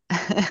go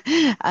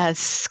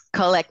as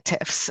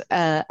collectives.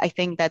 I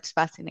think that's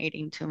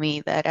fascinating to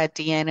me that at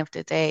the end of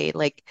the day,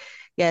 like,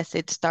 yes,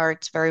 it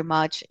starts very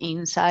much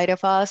inside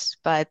of us,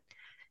 but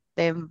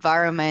the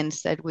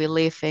environments that we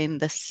live in,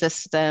 the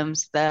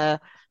systems, the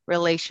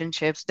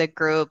relationships, the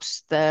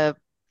groups, the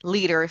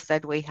leaders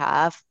that we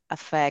have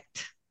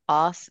affect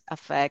us,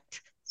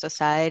 affect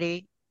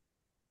society,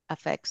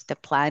 affects the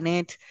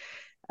planet.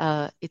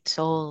 It's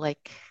all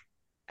like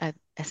a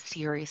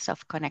series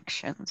of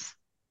connections.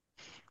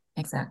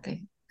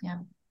 Exactly.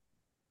 Yeah.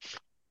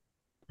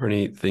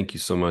 Bernie, thank you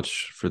so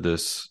much for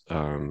this.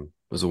 It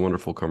was a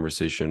wonderful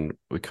conversation.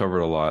 We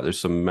covered a lot. There's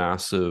some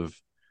massive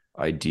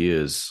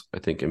ideas, I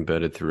think,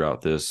 embedded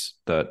throughout this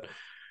that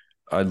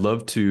I'd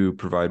love to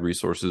provide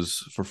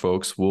resources for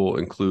folks. We'll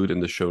include in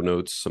the show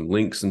notes some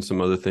links and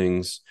some other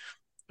things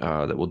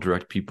that will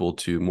direct people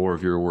to more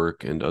of your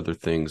work and other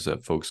things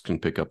that folks can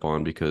pick up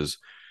on, because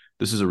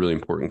this is a really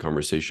important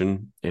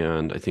conversation.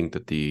 And I think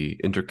that the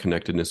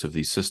interconnectedness of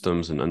these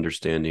systems and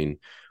understanding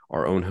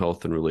our own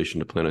health in relation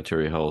to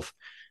planetary health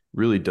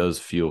really does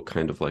feel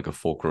kind of like a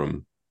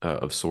fulcrum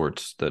of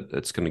sorts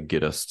that's going to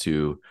get us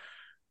to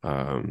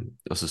a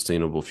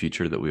sustainable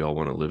future that we all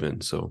want to live in.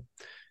 So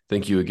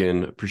thank you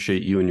again.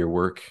 Appreciate you and your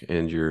work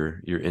and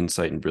your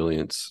insight and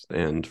brilliance,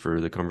 and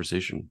for the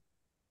conversation.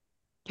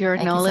 Your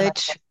Thank you so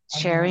knowledge much.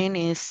 sharing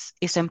is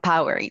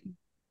empowering.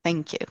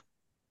 Thank you.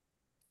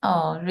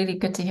 Oh, really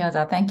good to hear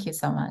that. Thank you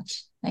so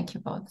much. Thank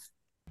you both.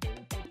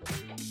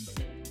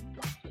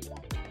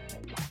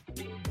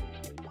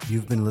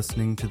 You've been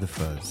listening to The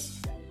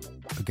Fuzz,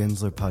 a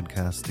Gensler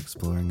podcast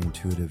exploring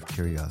intuitive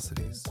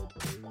curiosities.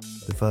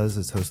 The Fuzz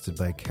is hosted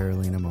by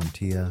Carolina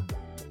Montilla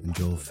and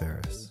Joel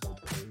Ferris.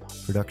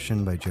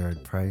 Production by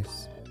Jared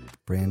Price.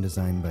 Brand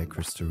design by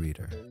Krista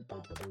Reeder.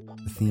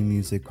 The theme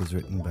music was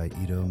written by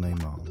Ido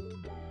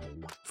Maimon.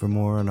 For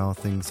more on all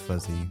things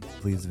fuzzy,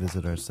 please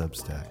visit our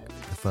Substack,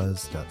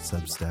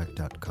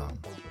 thefuzz.substack.com.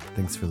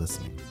 Thanks for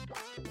listening.